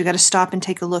sometimes we've got to stop and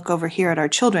take a look over here at our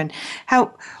children.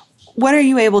 What are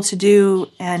you able to do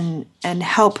and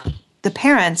help the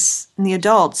parents and the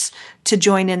adults to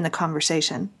join in the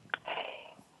conversation?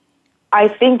 I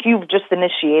think you've just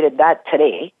initiated that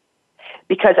today,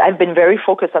 because I've been very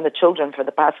focused on the children for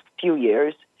the past few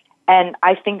years. And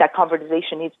I think that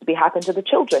conversation needs to be happening to the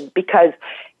children, because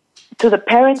to the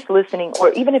parents listening,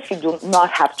 or even if you do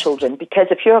not have children, because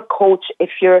if you're a coach,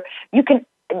 you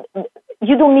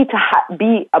don't need to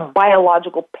be a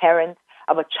biological parent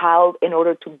of a child in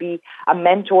order to be a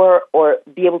mentor or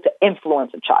be able to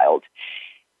influence a child.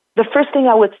 The first thing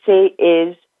I would say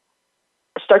is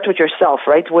start with yourself,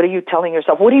 right? What are you telling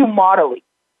yourself? What are you modeling?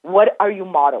 What are you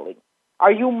modeling?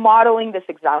 Are you modeling this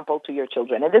example to your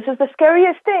children? And this is the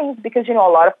scariest thing, because, a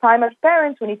lot of time as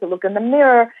parents, we need to look in the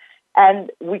mirror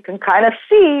and we can kind of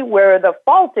see where the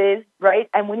fault is, right?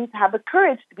 And we need to have the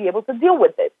courage to be able to deal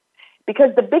with it.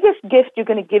 Because the biggest gift you're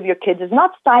going to give your kids is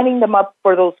not signing them up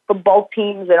for those football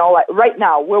teams and all that right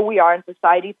now, where we are in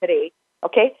society today,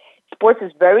 okay? Sports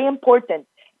is very important,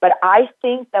 but I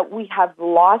think that we have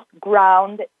lost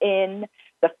ground in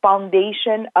the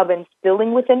foundation of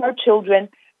instilling within our children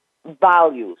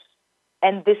values.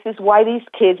 And this is why these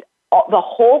kids, the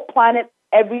whole planet,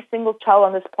 every single child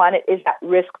on this planet is at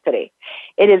risk today.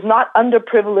 It is not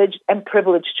underprivileged and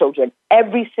privileged children.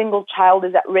 Every single child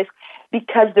is at risk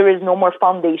because there is no more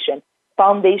foundation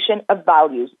of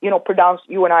values. Pronounced,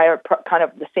 you and I are kind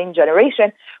of the same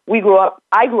generation. I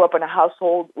grew up in a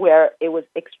household where it was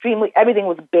everything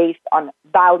was based on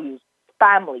values.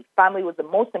 Family was the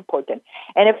most important.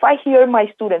 And if I hear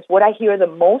my students, what I hear the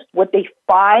most, what they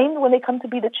find when they come to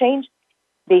be the change,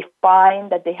 they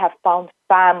find that they have found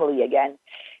family again.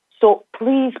 So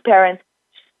please, parents,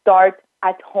 start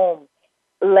at home.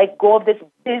 Let go of this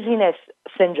busyness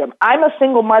syndrome. I'm a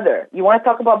single mother. You want to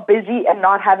talk about busy and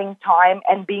not having time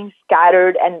and being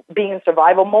scattered and being in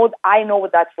survival mode? I know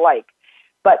what that's like.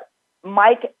 But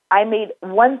Mike, I made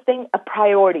one thing a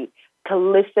priority, to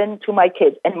listen to my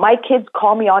kids. And my kids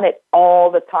call me on it all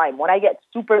the time. When I get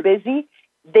super busy,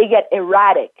 they get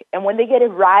erratic. And when they get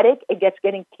erratic,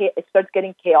 it starts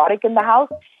getting chaotic in the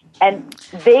house. And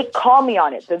they call me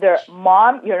on it. So they're,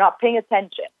 Mom, you're not paying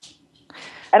attention.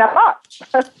 And I'm not.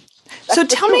 So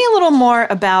tell me a little more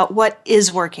about what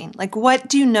is working. Like, what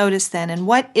do you notice then, and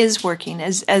what is working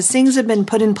as things have been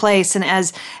put in place and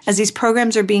as these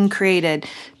programs are being created?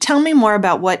 Tell me more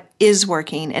about what is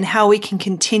working and how we can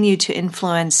continue to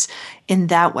influence in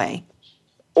that way.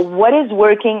 What is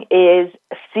working is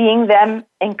seeing them,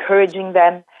 encouraging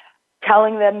them,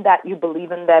 telling them that you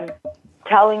believe in them,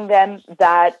 telling them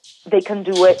that they can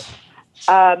do it,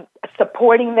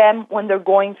 supporting them when they're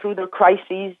going through their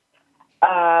crises,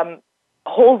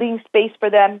 holding space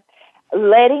for them,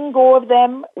 letting go of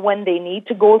them when they need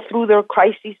to go through their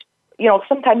crises.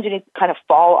 Sometimes you need to kind of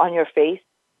fall on your face,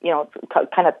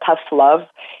 kind of tough love.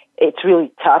 It's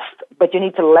really tough, but you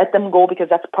need to let them go because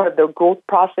that's part of their growth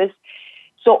process.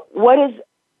 So what is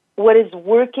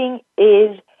working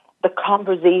is the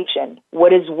conversation.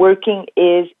 What is working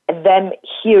is them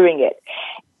hearing it.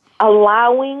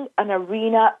 Allowing an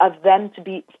arena of them to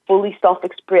be fully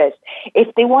self-expressed.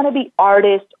 If they want to be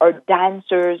artists or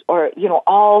dancers or,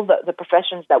 all the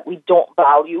professions that we don't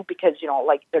value because,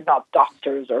 like they're not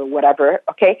doctors or whatever,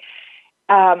 okay?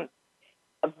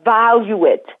 Value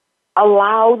it.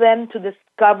 Allow them to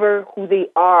discover who they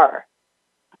are.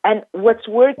 And what's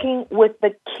working with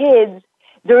the kids,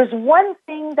 there's one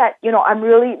thing that, I'm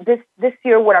really, this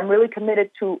year, what I'm really committed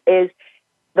to is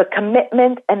the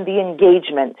commitment and the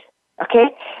engagement.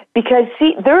 Okay? Because,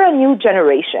 see, they're a new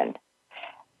generation.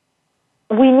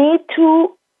 We need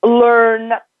to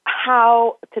learn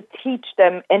how to teach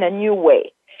them in a new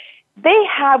way. They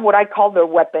have what I call their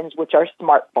weapons, which are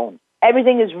smartphones.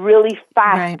 Everything is really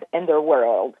fast in their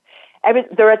world.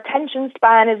 Their attention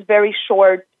span is very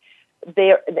short.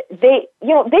 They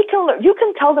can learn. You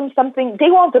can tell them something.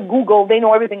 They want to Google. They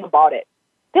know everything about it.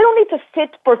 They don't need to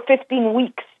sit for 15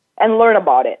 weeks and learn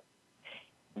about it.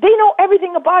 They know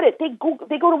everything about it. They go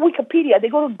to Wikipedia. They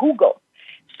go to Google.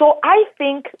 So I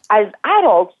think as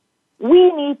adults,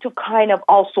 we need to kind of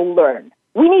also learn.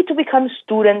 We need to become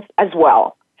students as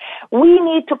well. We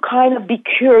need to kind of be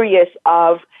curious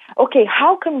of, okay,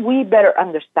 how can we better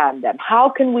understand them? How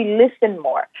can we listen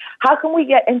more? How can we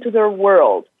get into their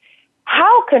world?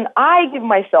 How can I give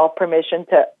myself permission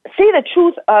to say the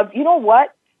truth of, you know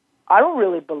what? I don't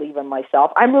really believe in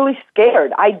myself. I'm really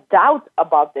scared. I doubt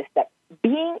about this.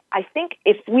 I think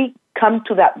if we come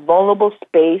to that vulnerable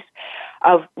space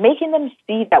of making them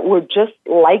see that we're just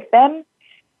like them,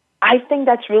 I think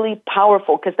that's really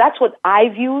powerful, because that's what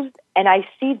I've used, and I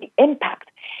see the impact.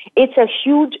 It's a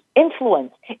huge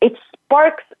influence. It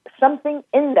sparks something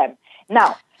in them.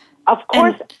 Now, of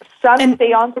course, some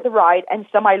stay on to the ride, and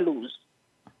some I lose.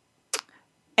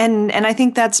 And I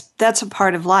think that's a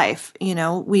part of life. You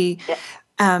know,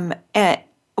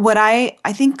 what I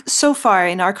think so far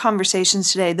in our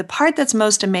conversations today, the part that's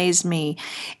most amazed me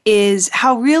is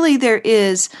how really there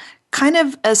is kind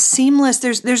of a seamless,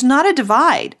 there's not a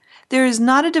divide. There is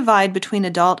not a divide between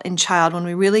adult and child when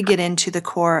we really get into the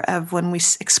core of when we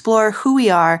explore who we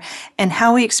are and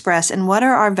how we express and what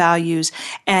are our values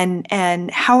and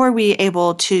how are we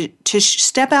able to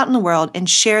step out in the world and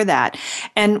share that.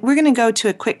 And we're going to go to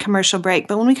a quick commercial break.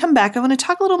 But when we come back, I want to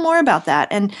talk a little more about that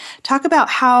and talk about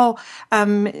how,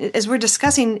 as we're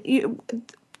discussing,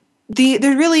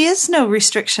 there really is no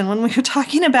restriction when we're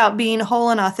talking about being whole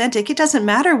and authentic. It doesn't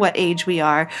matter what age we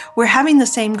are. We're having the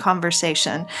same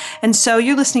conversation. And so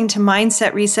you're listening to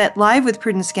Mindset Reset live with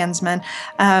Prudence Gensman,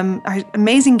 our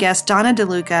amazing guest, Donna De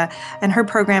Luca, and her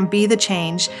program, Be the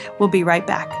Change. We'll be right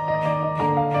back.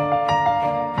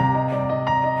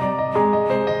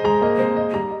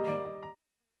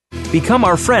 Become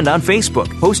our friend on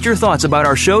Facebook. Post your thoughts about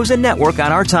our shows and network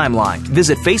on our timeline.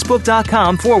 Visit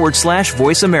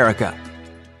facebook.com/Voice America.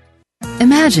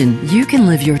 Imagine you can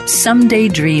live your someday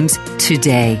dreams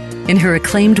today. In her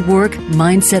acclaimed work,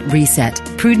 Mindset Reset,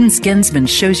 Prudence Gensman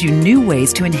shows you new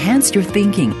ways to enhance your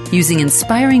thinking using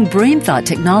inspiring brain thought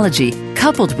technology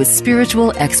coupled with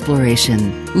spiritual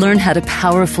exploration. Learn how to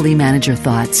powerfully manage your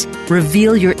thoughts.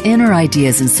 Reveal your inner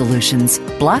ideas and solutions.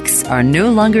 Blocks are no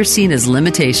longer seen as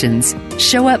limitations.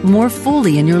 Show up more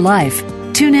fully in your life.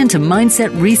 Tune in to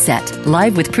Mindset Reset,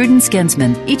 live with Prudence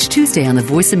Gensman, each Tuesday on the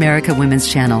Voice America Women's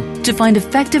Channel to find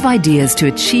effective ideas to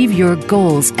achieve your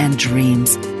goals and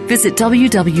dreams. Visit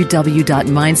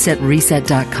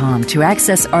www.mindsetreset.com to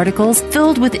access articles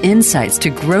filled with insights to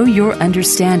grow your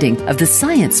understanding of the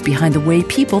science behind the way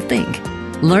people think.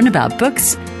 Learn about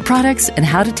books, products, and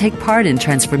how to take part in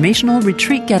transformational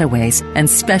retreat getaways and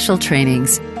special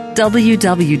trainings.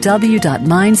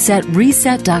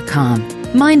 www.mindsetreset.com.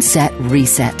 Mindset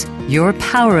Reset. Your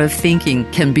power of thinking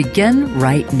can begin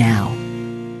right now.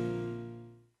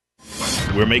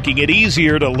 We're making it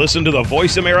easier to listen to the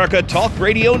Voice America Talk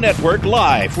Radio Network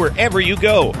live wherever you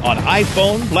go on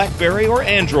iPhone, BlackBerry, or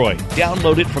Android.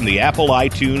 Download it from the Apple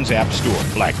iTunes App Store,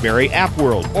 BlackBerry App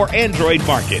World, or Android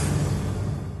Market.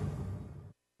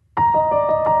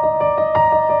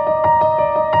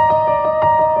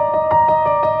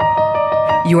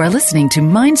 You are listening to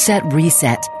Mindset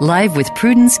Reset, live with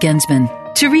Prudence Gensman.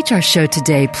 To reach our show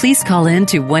today, please call in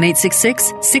to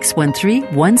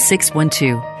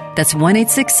 1-866-613-1612. That's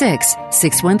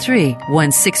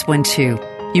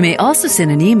 1-866-613-1612. You may also send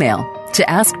an email to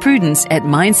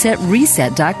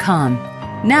askprudence@mindsetreset.com.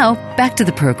 Now, back to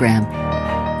the program.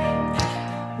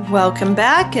 Welcome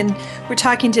back, and we're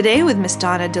talking today with Miss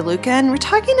Donna De Luca, and we're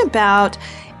talking about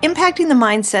impacting the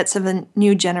mindsets of a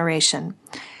new generation.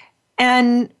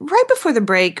 And right before the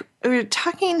break, we were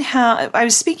talking how I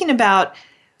was speaking about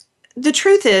the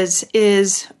truth is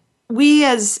we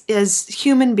as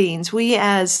human beings, we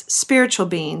as spiritual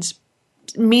beings,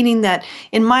 meaning that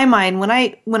in my mind, when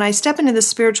I step into the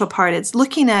spiritual part, it's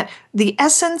looking at the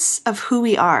essence of who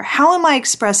we are. How am I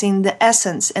expressing the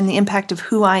essence and the impact of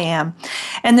who I am?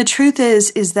 And the truth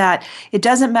is that it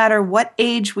doesn't matter what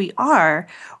age we are,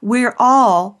 we're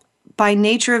all, by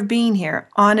nature of being here,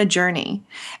 on a journey.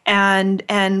 And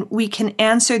we can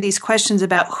answer these questions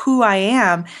about who I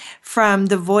am from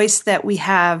the voice that we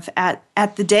have on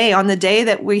the day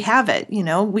that we have it. You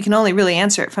know, we can only really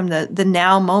answer it from the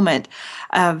now moment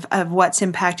of what's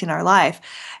impacting our life.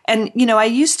 And, you know, I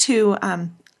used to,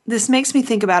 this makes me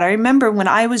think about, I remember when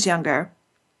I was younger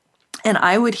and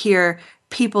I would hear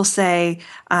people say,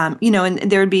 and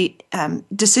there would be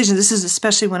decisions. This is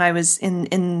especially when I was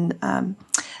in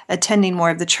attending more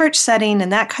of the church setting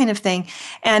and that kind of thing.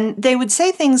 And they would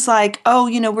say things like, oh,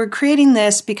 we're creating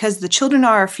this because the children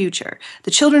are our future.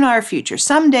 The children are our future.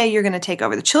 Someday you're going to take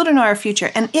over. The children are our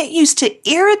future. And it used to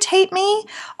irritate me.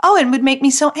 Oh, it would make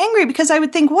me so angry because I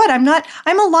would think,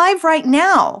 I'm alive right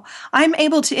now. I'm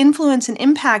able to influence and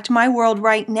impact my world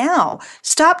right now.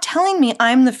 Stop telling me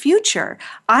I'm the future.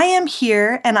 I am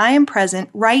here and I am present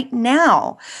right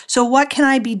now. So what can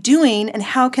I be doing and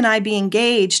how can I be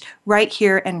engaged right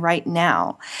here and right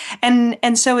now?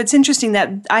 And so it's interesting that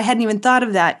I hadn't even thought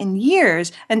of that in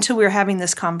years until we were having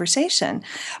this conversation.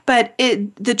 But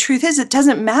the truth is, it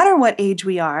doesn't matter what age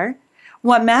we are.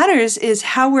 What matters is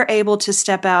how we're able to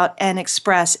step out and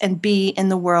express and be in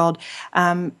the world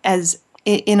as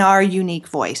in our unique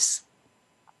voice.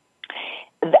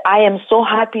 I am so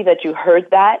happy that you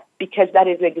heard that, because that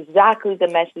is exactly the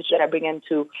message that I bring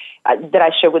into, that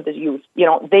I share with the youth.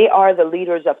 They are the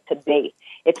leaders of today.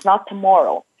 It's not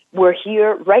tomorrow. We're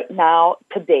here right now,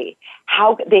 today.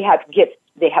 How they have gifts,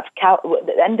 they have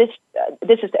and this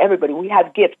is to everybody. We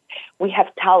have gifts, we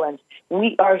have talents.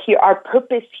 We are here. Our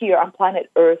purpose here on planet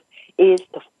Earth is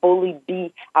to fully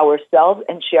be ourselves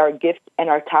and share our gifts and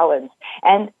our talents.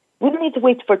 And we don't need to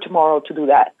wait for tomorrow to do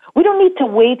that. We don't need to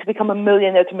wait to become a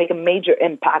millionaire to make a major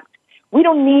impact. We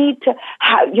don't need to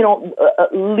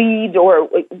lead, or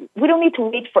we don't need to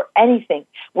wait for anything.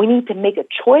 We need to make a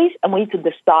choice, and we need to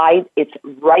decide it's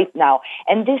right now.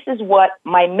 And this is what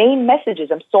my main message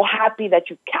is. I'm so happy that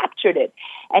you captured it.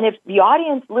 And if the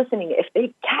audience listening, if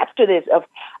they capture this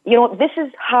this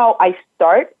is how I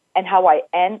start and how I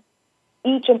end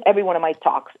each and every one of my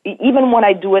talks, even when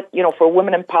I do it, for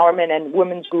women empowerment and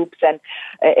women's groups and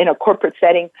in a corporate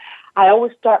setting, I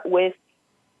always start with,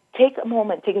 take a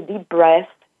moment, take a deep breath,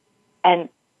 and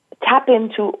tap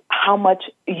into how much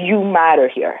you matter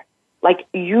here. Like,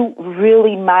 you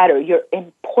really matter. You're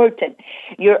important.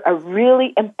 You're a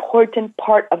really important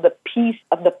part of the piece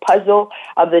of the puzzle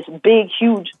of this big,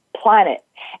 huge planet.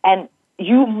 And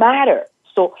you matter.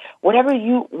 So whatever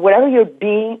you're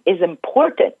being is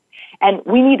important. And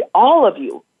we need all of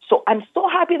you. So I'm so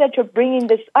happy that you're bringing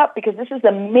this up, because this is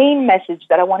the main message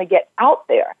that I want to get out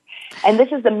there. And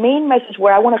this is the main message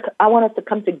where I want us to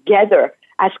come together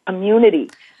as community,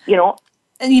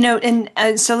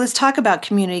 And so let's talk about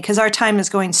community, because our time is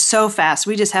going so fast.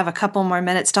 We just have a couple more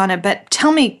minutes, Donna. But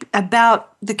tell me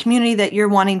about the community that you're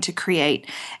wanting to create.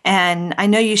 And I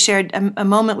know you shared a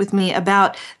moment with me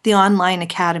about the online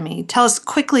academy. Tell us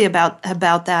quickly about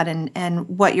that and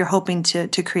what you're hoping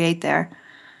to create there.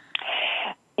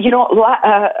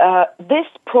 This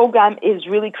program is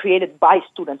really created by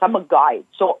students. I'm a guide,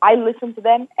 so I listen to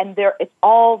them, and it's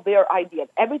all their ideas.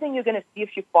 Everything you're going to see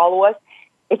if you follow us,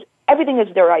 everything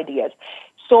is their ideas.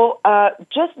 So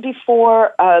just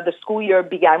before the school year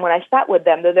began, when I sat with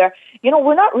them, they're there,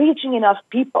 we're not reaching enough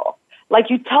people. Like,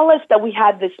 you tell us that we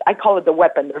had this, I call it the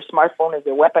weapon. Their smartphone is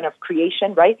their weapon of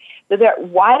creation, right? They're there.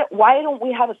 Why don't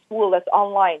we have a school that's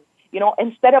online?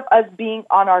 Instead of us being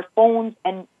on our phones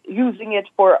and using it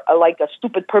for a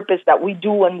stupid purpose that we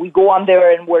do, and we go on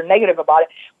there and we're negative about it,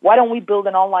 why don't we build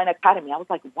an online academy? I was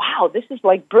like, wow, this is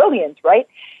brilliant, right?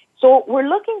 So we're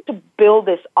looking to build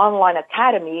this online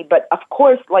academy, but of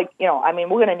course, we're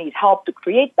going to need help to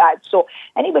create that. So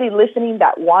anybody listening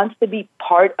that wants to be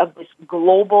part of this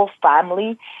global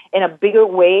family in a bigger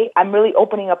way, I'm really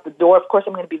opening up the door. Of course,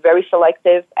 I'm going to be very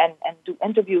selective and do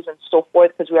interviews and so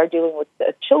forth, because we are dealing with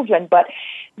children. But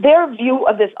their view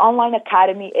of this online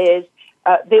academy is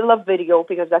they love video,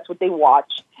 because that's what they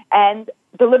watch, and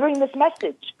delivering this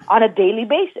message on a daily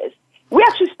basis. We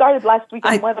actually started last week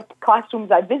in one of the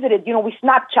classrooms I visited. We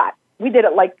Snapchat. We did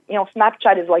it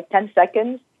Snapchat is 10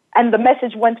 seconds, and the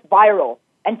message went viral.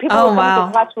 And people were coming to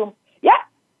the classroom. Yeah.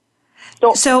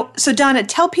 So Donna,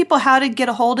 tell people how to get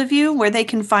a hold of you, where they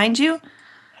can find you.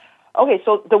 Okay,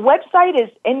 so the website is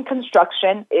in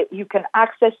construction. You can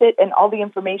access it, and all the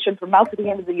information from now to the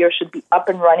end of the year should be up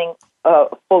and running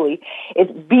fully. It's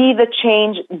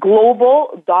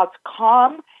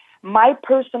BeTheChangeGlobal.com. My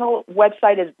personal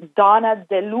website is Donna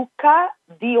De Luca,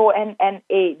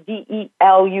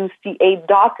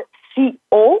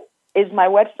 DonnaDeluca.co is my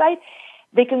website.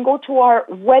 They can go to our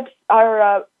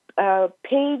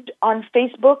page on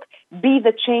Facebook, Be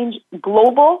the Change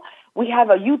Global. We have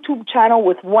a YouTube channel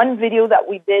with one video that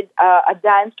we did, a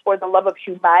dance for the love of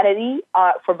humanity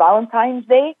for Valentine's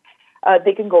Day.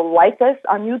 They can go like us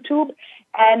on YouTube.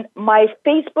 And my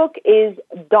Facebook is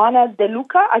Donna De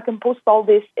Luca. I can post all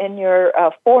this in your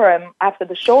forum after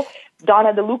the show.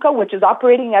 Donna De Luca, which is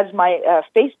operating as my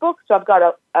Facebook. So I've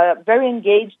got a very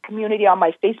engaged community on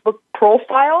my Facebook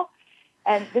profile.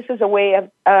 And this is a way of,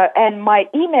 and my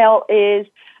email is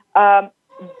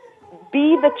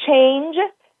Be the Change,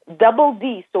 double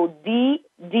D, so D,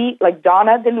 like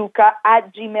Donna De Luca,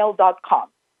 @gmail.com.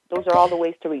 Those are all the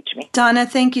ways to reach me. Donna,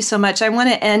 thank you so much. I want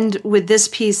to end with this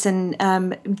piece, and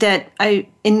that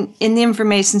in the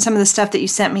information, some of the stuff that you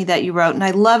sent me that you wrote, and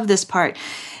I love this part.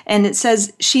 And it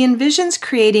says, she envisions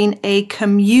creating a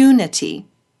community,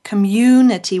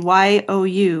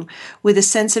 Y-O-U, with a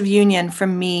sense of union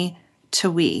from me to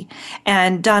we.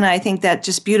 And Donna, I think that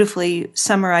just beautifully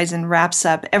summarizes and wraps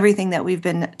up everything that we've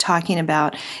been talking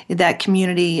about, that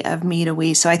community of me to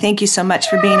we. So I thank you so much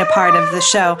for being a part of the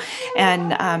show,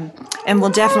 and we'll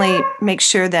definitely make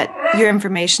sure that your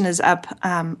information is up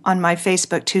on my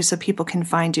Facebook too, so people can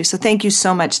find you. So thank you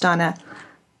so much, Donna.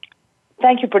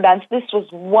 Thank you, Prudence. This was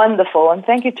wonderful. And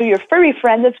thank you to your furry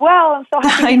friend as well. I'm so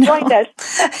happy you joined us.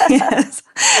 Yes.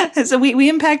 So we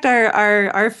impact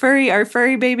our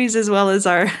furry babies as well as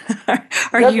our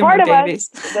human babies.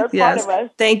 They're part of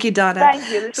us. Thank you, Donna. Thank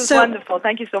you. This was wonderful.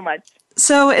 Thank you so much.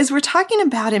 So as we're talking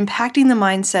about impacting the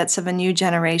mindsets of a new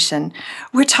generation,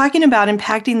 we're talking about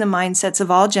impacting the mindsets of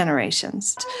all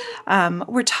generations.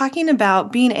 We're talking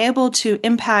about being able to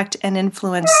impact and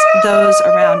influence those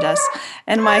around us.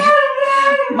 And my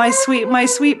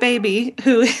sweet baby,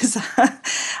 who is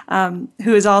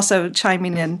also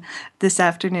chiming in this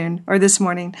afternoon or this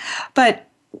morning. But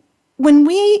when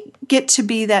we get to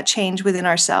be that change within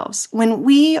ourselves, when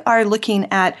we are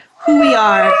looking at who we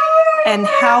are and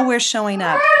how we're showing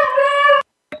up,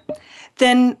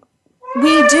 then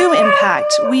we do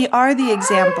impact. We are the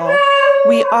example.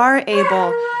 We are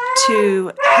able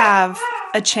to have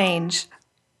a change.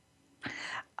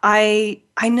 I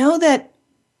know that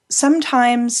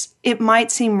sometimes it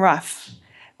might seem rough.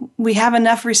 We have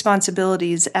enough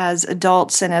responsibilities as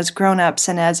adults and as grown-ups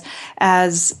and as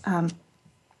the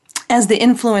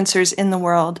influencers in the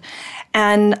world.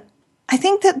 And I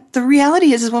think that the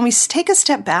reality is when we take a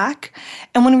step back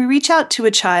and when we reach out to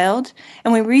a child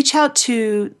and we reach out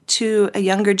to a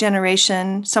younger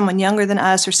generation, someone younger than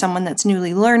us or someone that's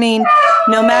newly learning,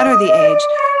 no matter the age,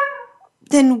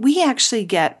 then we actually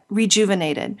get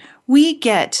rejuvenated. We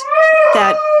get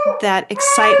that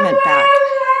excitement back.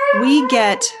 We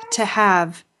get to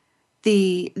have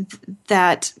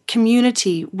that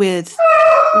community with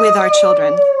our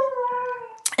children.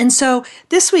 And so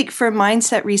this week for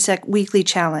Mindset Reset Weekly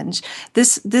Challenge,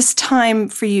 this time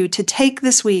for you to take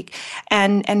this week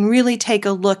and really take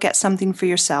a look at something for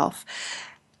yourself.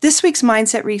 This week's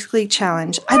Mindset Weekly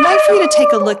Challenge, I'd like for you to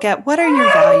take a look at what are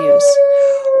your values?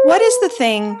 What is the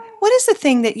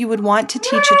thing that you would want to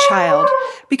teach a child?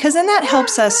 Because then that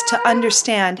helps us to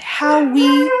understand how we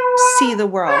see the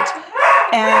world.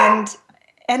 And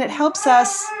it helps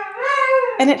us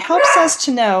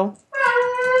to know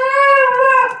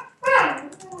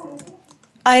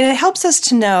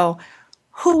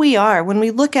who we are when we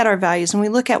look at our values and we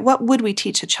look at what would we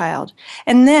teach a child.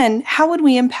 And then how would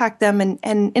we impact them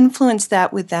and influence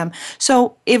that with them.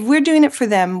 So if we're doing it for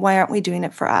them, why aren't we doing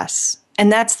it for us? And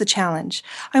that's the challenge.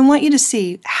 I want you to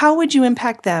see how would you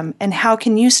impact them and how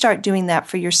can you start doing that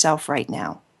for yourself right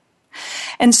now.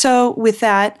 And so with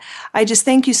that, I just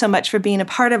thank you so much for being a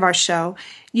part of our show.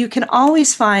 You can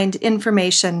always find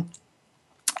information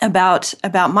about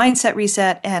Mindset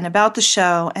Reset and about the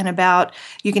show and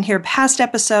you can hear past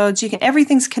episodes.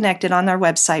 Everything's connected on our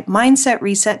website,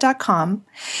 mindsetreset.com.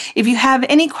 If you have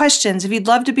any questions, if you'd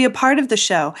love to be a part of the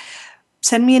show,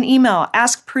 send me an email,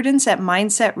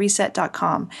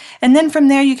 askprudence@mindsetreset.com. And then from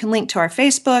there, you can link to our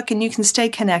Facebook and you can stay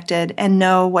connected and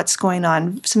know what's going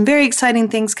on. Some very exciting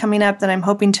things coming up that I'm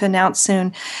hoping to announce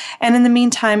soon. And in the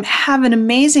meantime, have an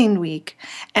amazing week.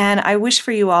 And I wish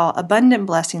for you all abundant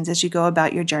blessings as you go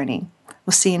about your journey.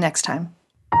 We'll see you next time.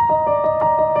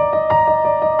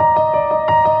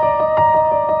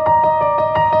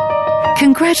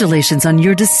 Congratulations on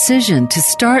your decision to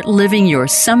start living your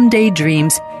someday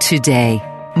dreams today.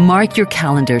 Mark your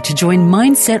calendar to join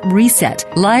Mindset Reset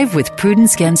live with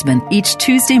Prudence Gensman each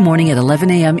Tuesday morning at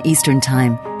 11 a.m. Eastern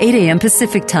Time, 8 a.m.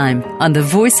 Pacific Time on the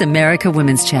Voice America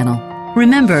Women's Channel.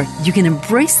 Remember, you can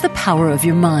embrace the power of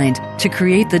your mind to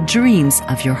create the dreams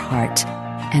of your heart.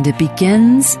 And it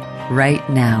begins right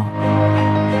now.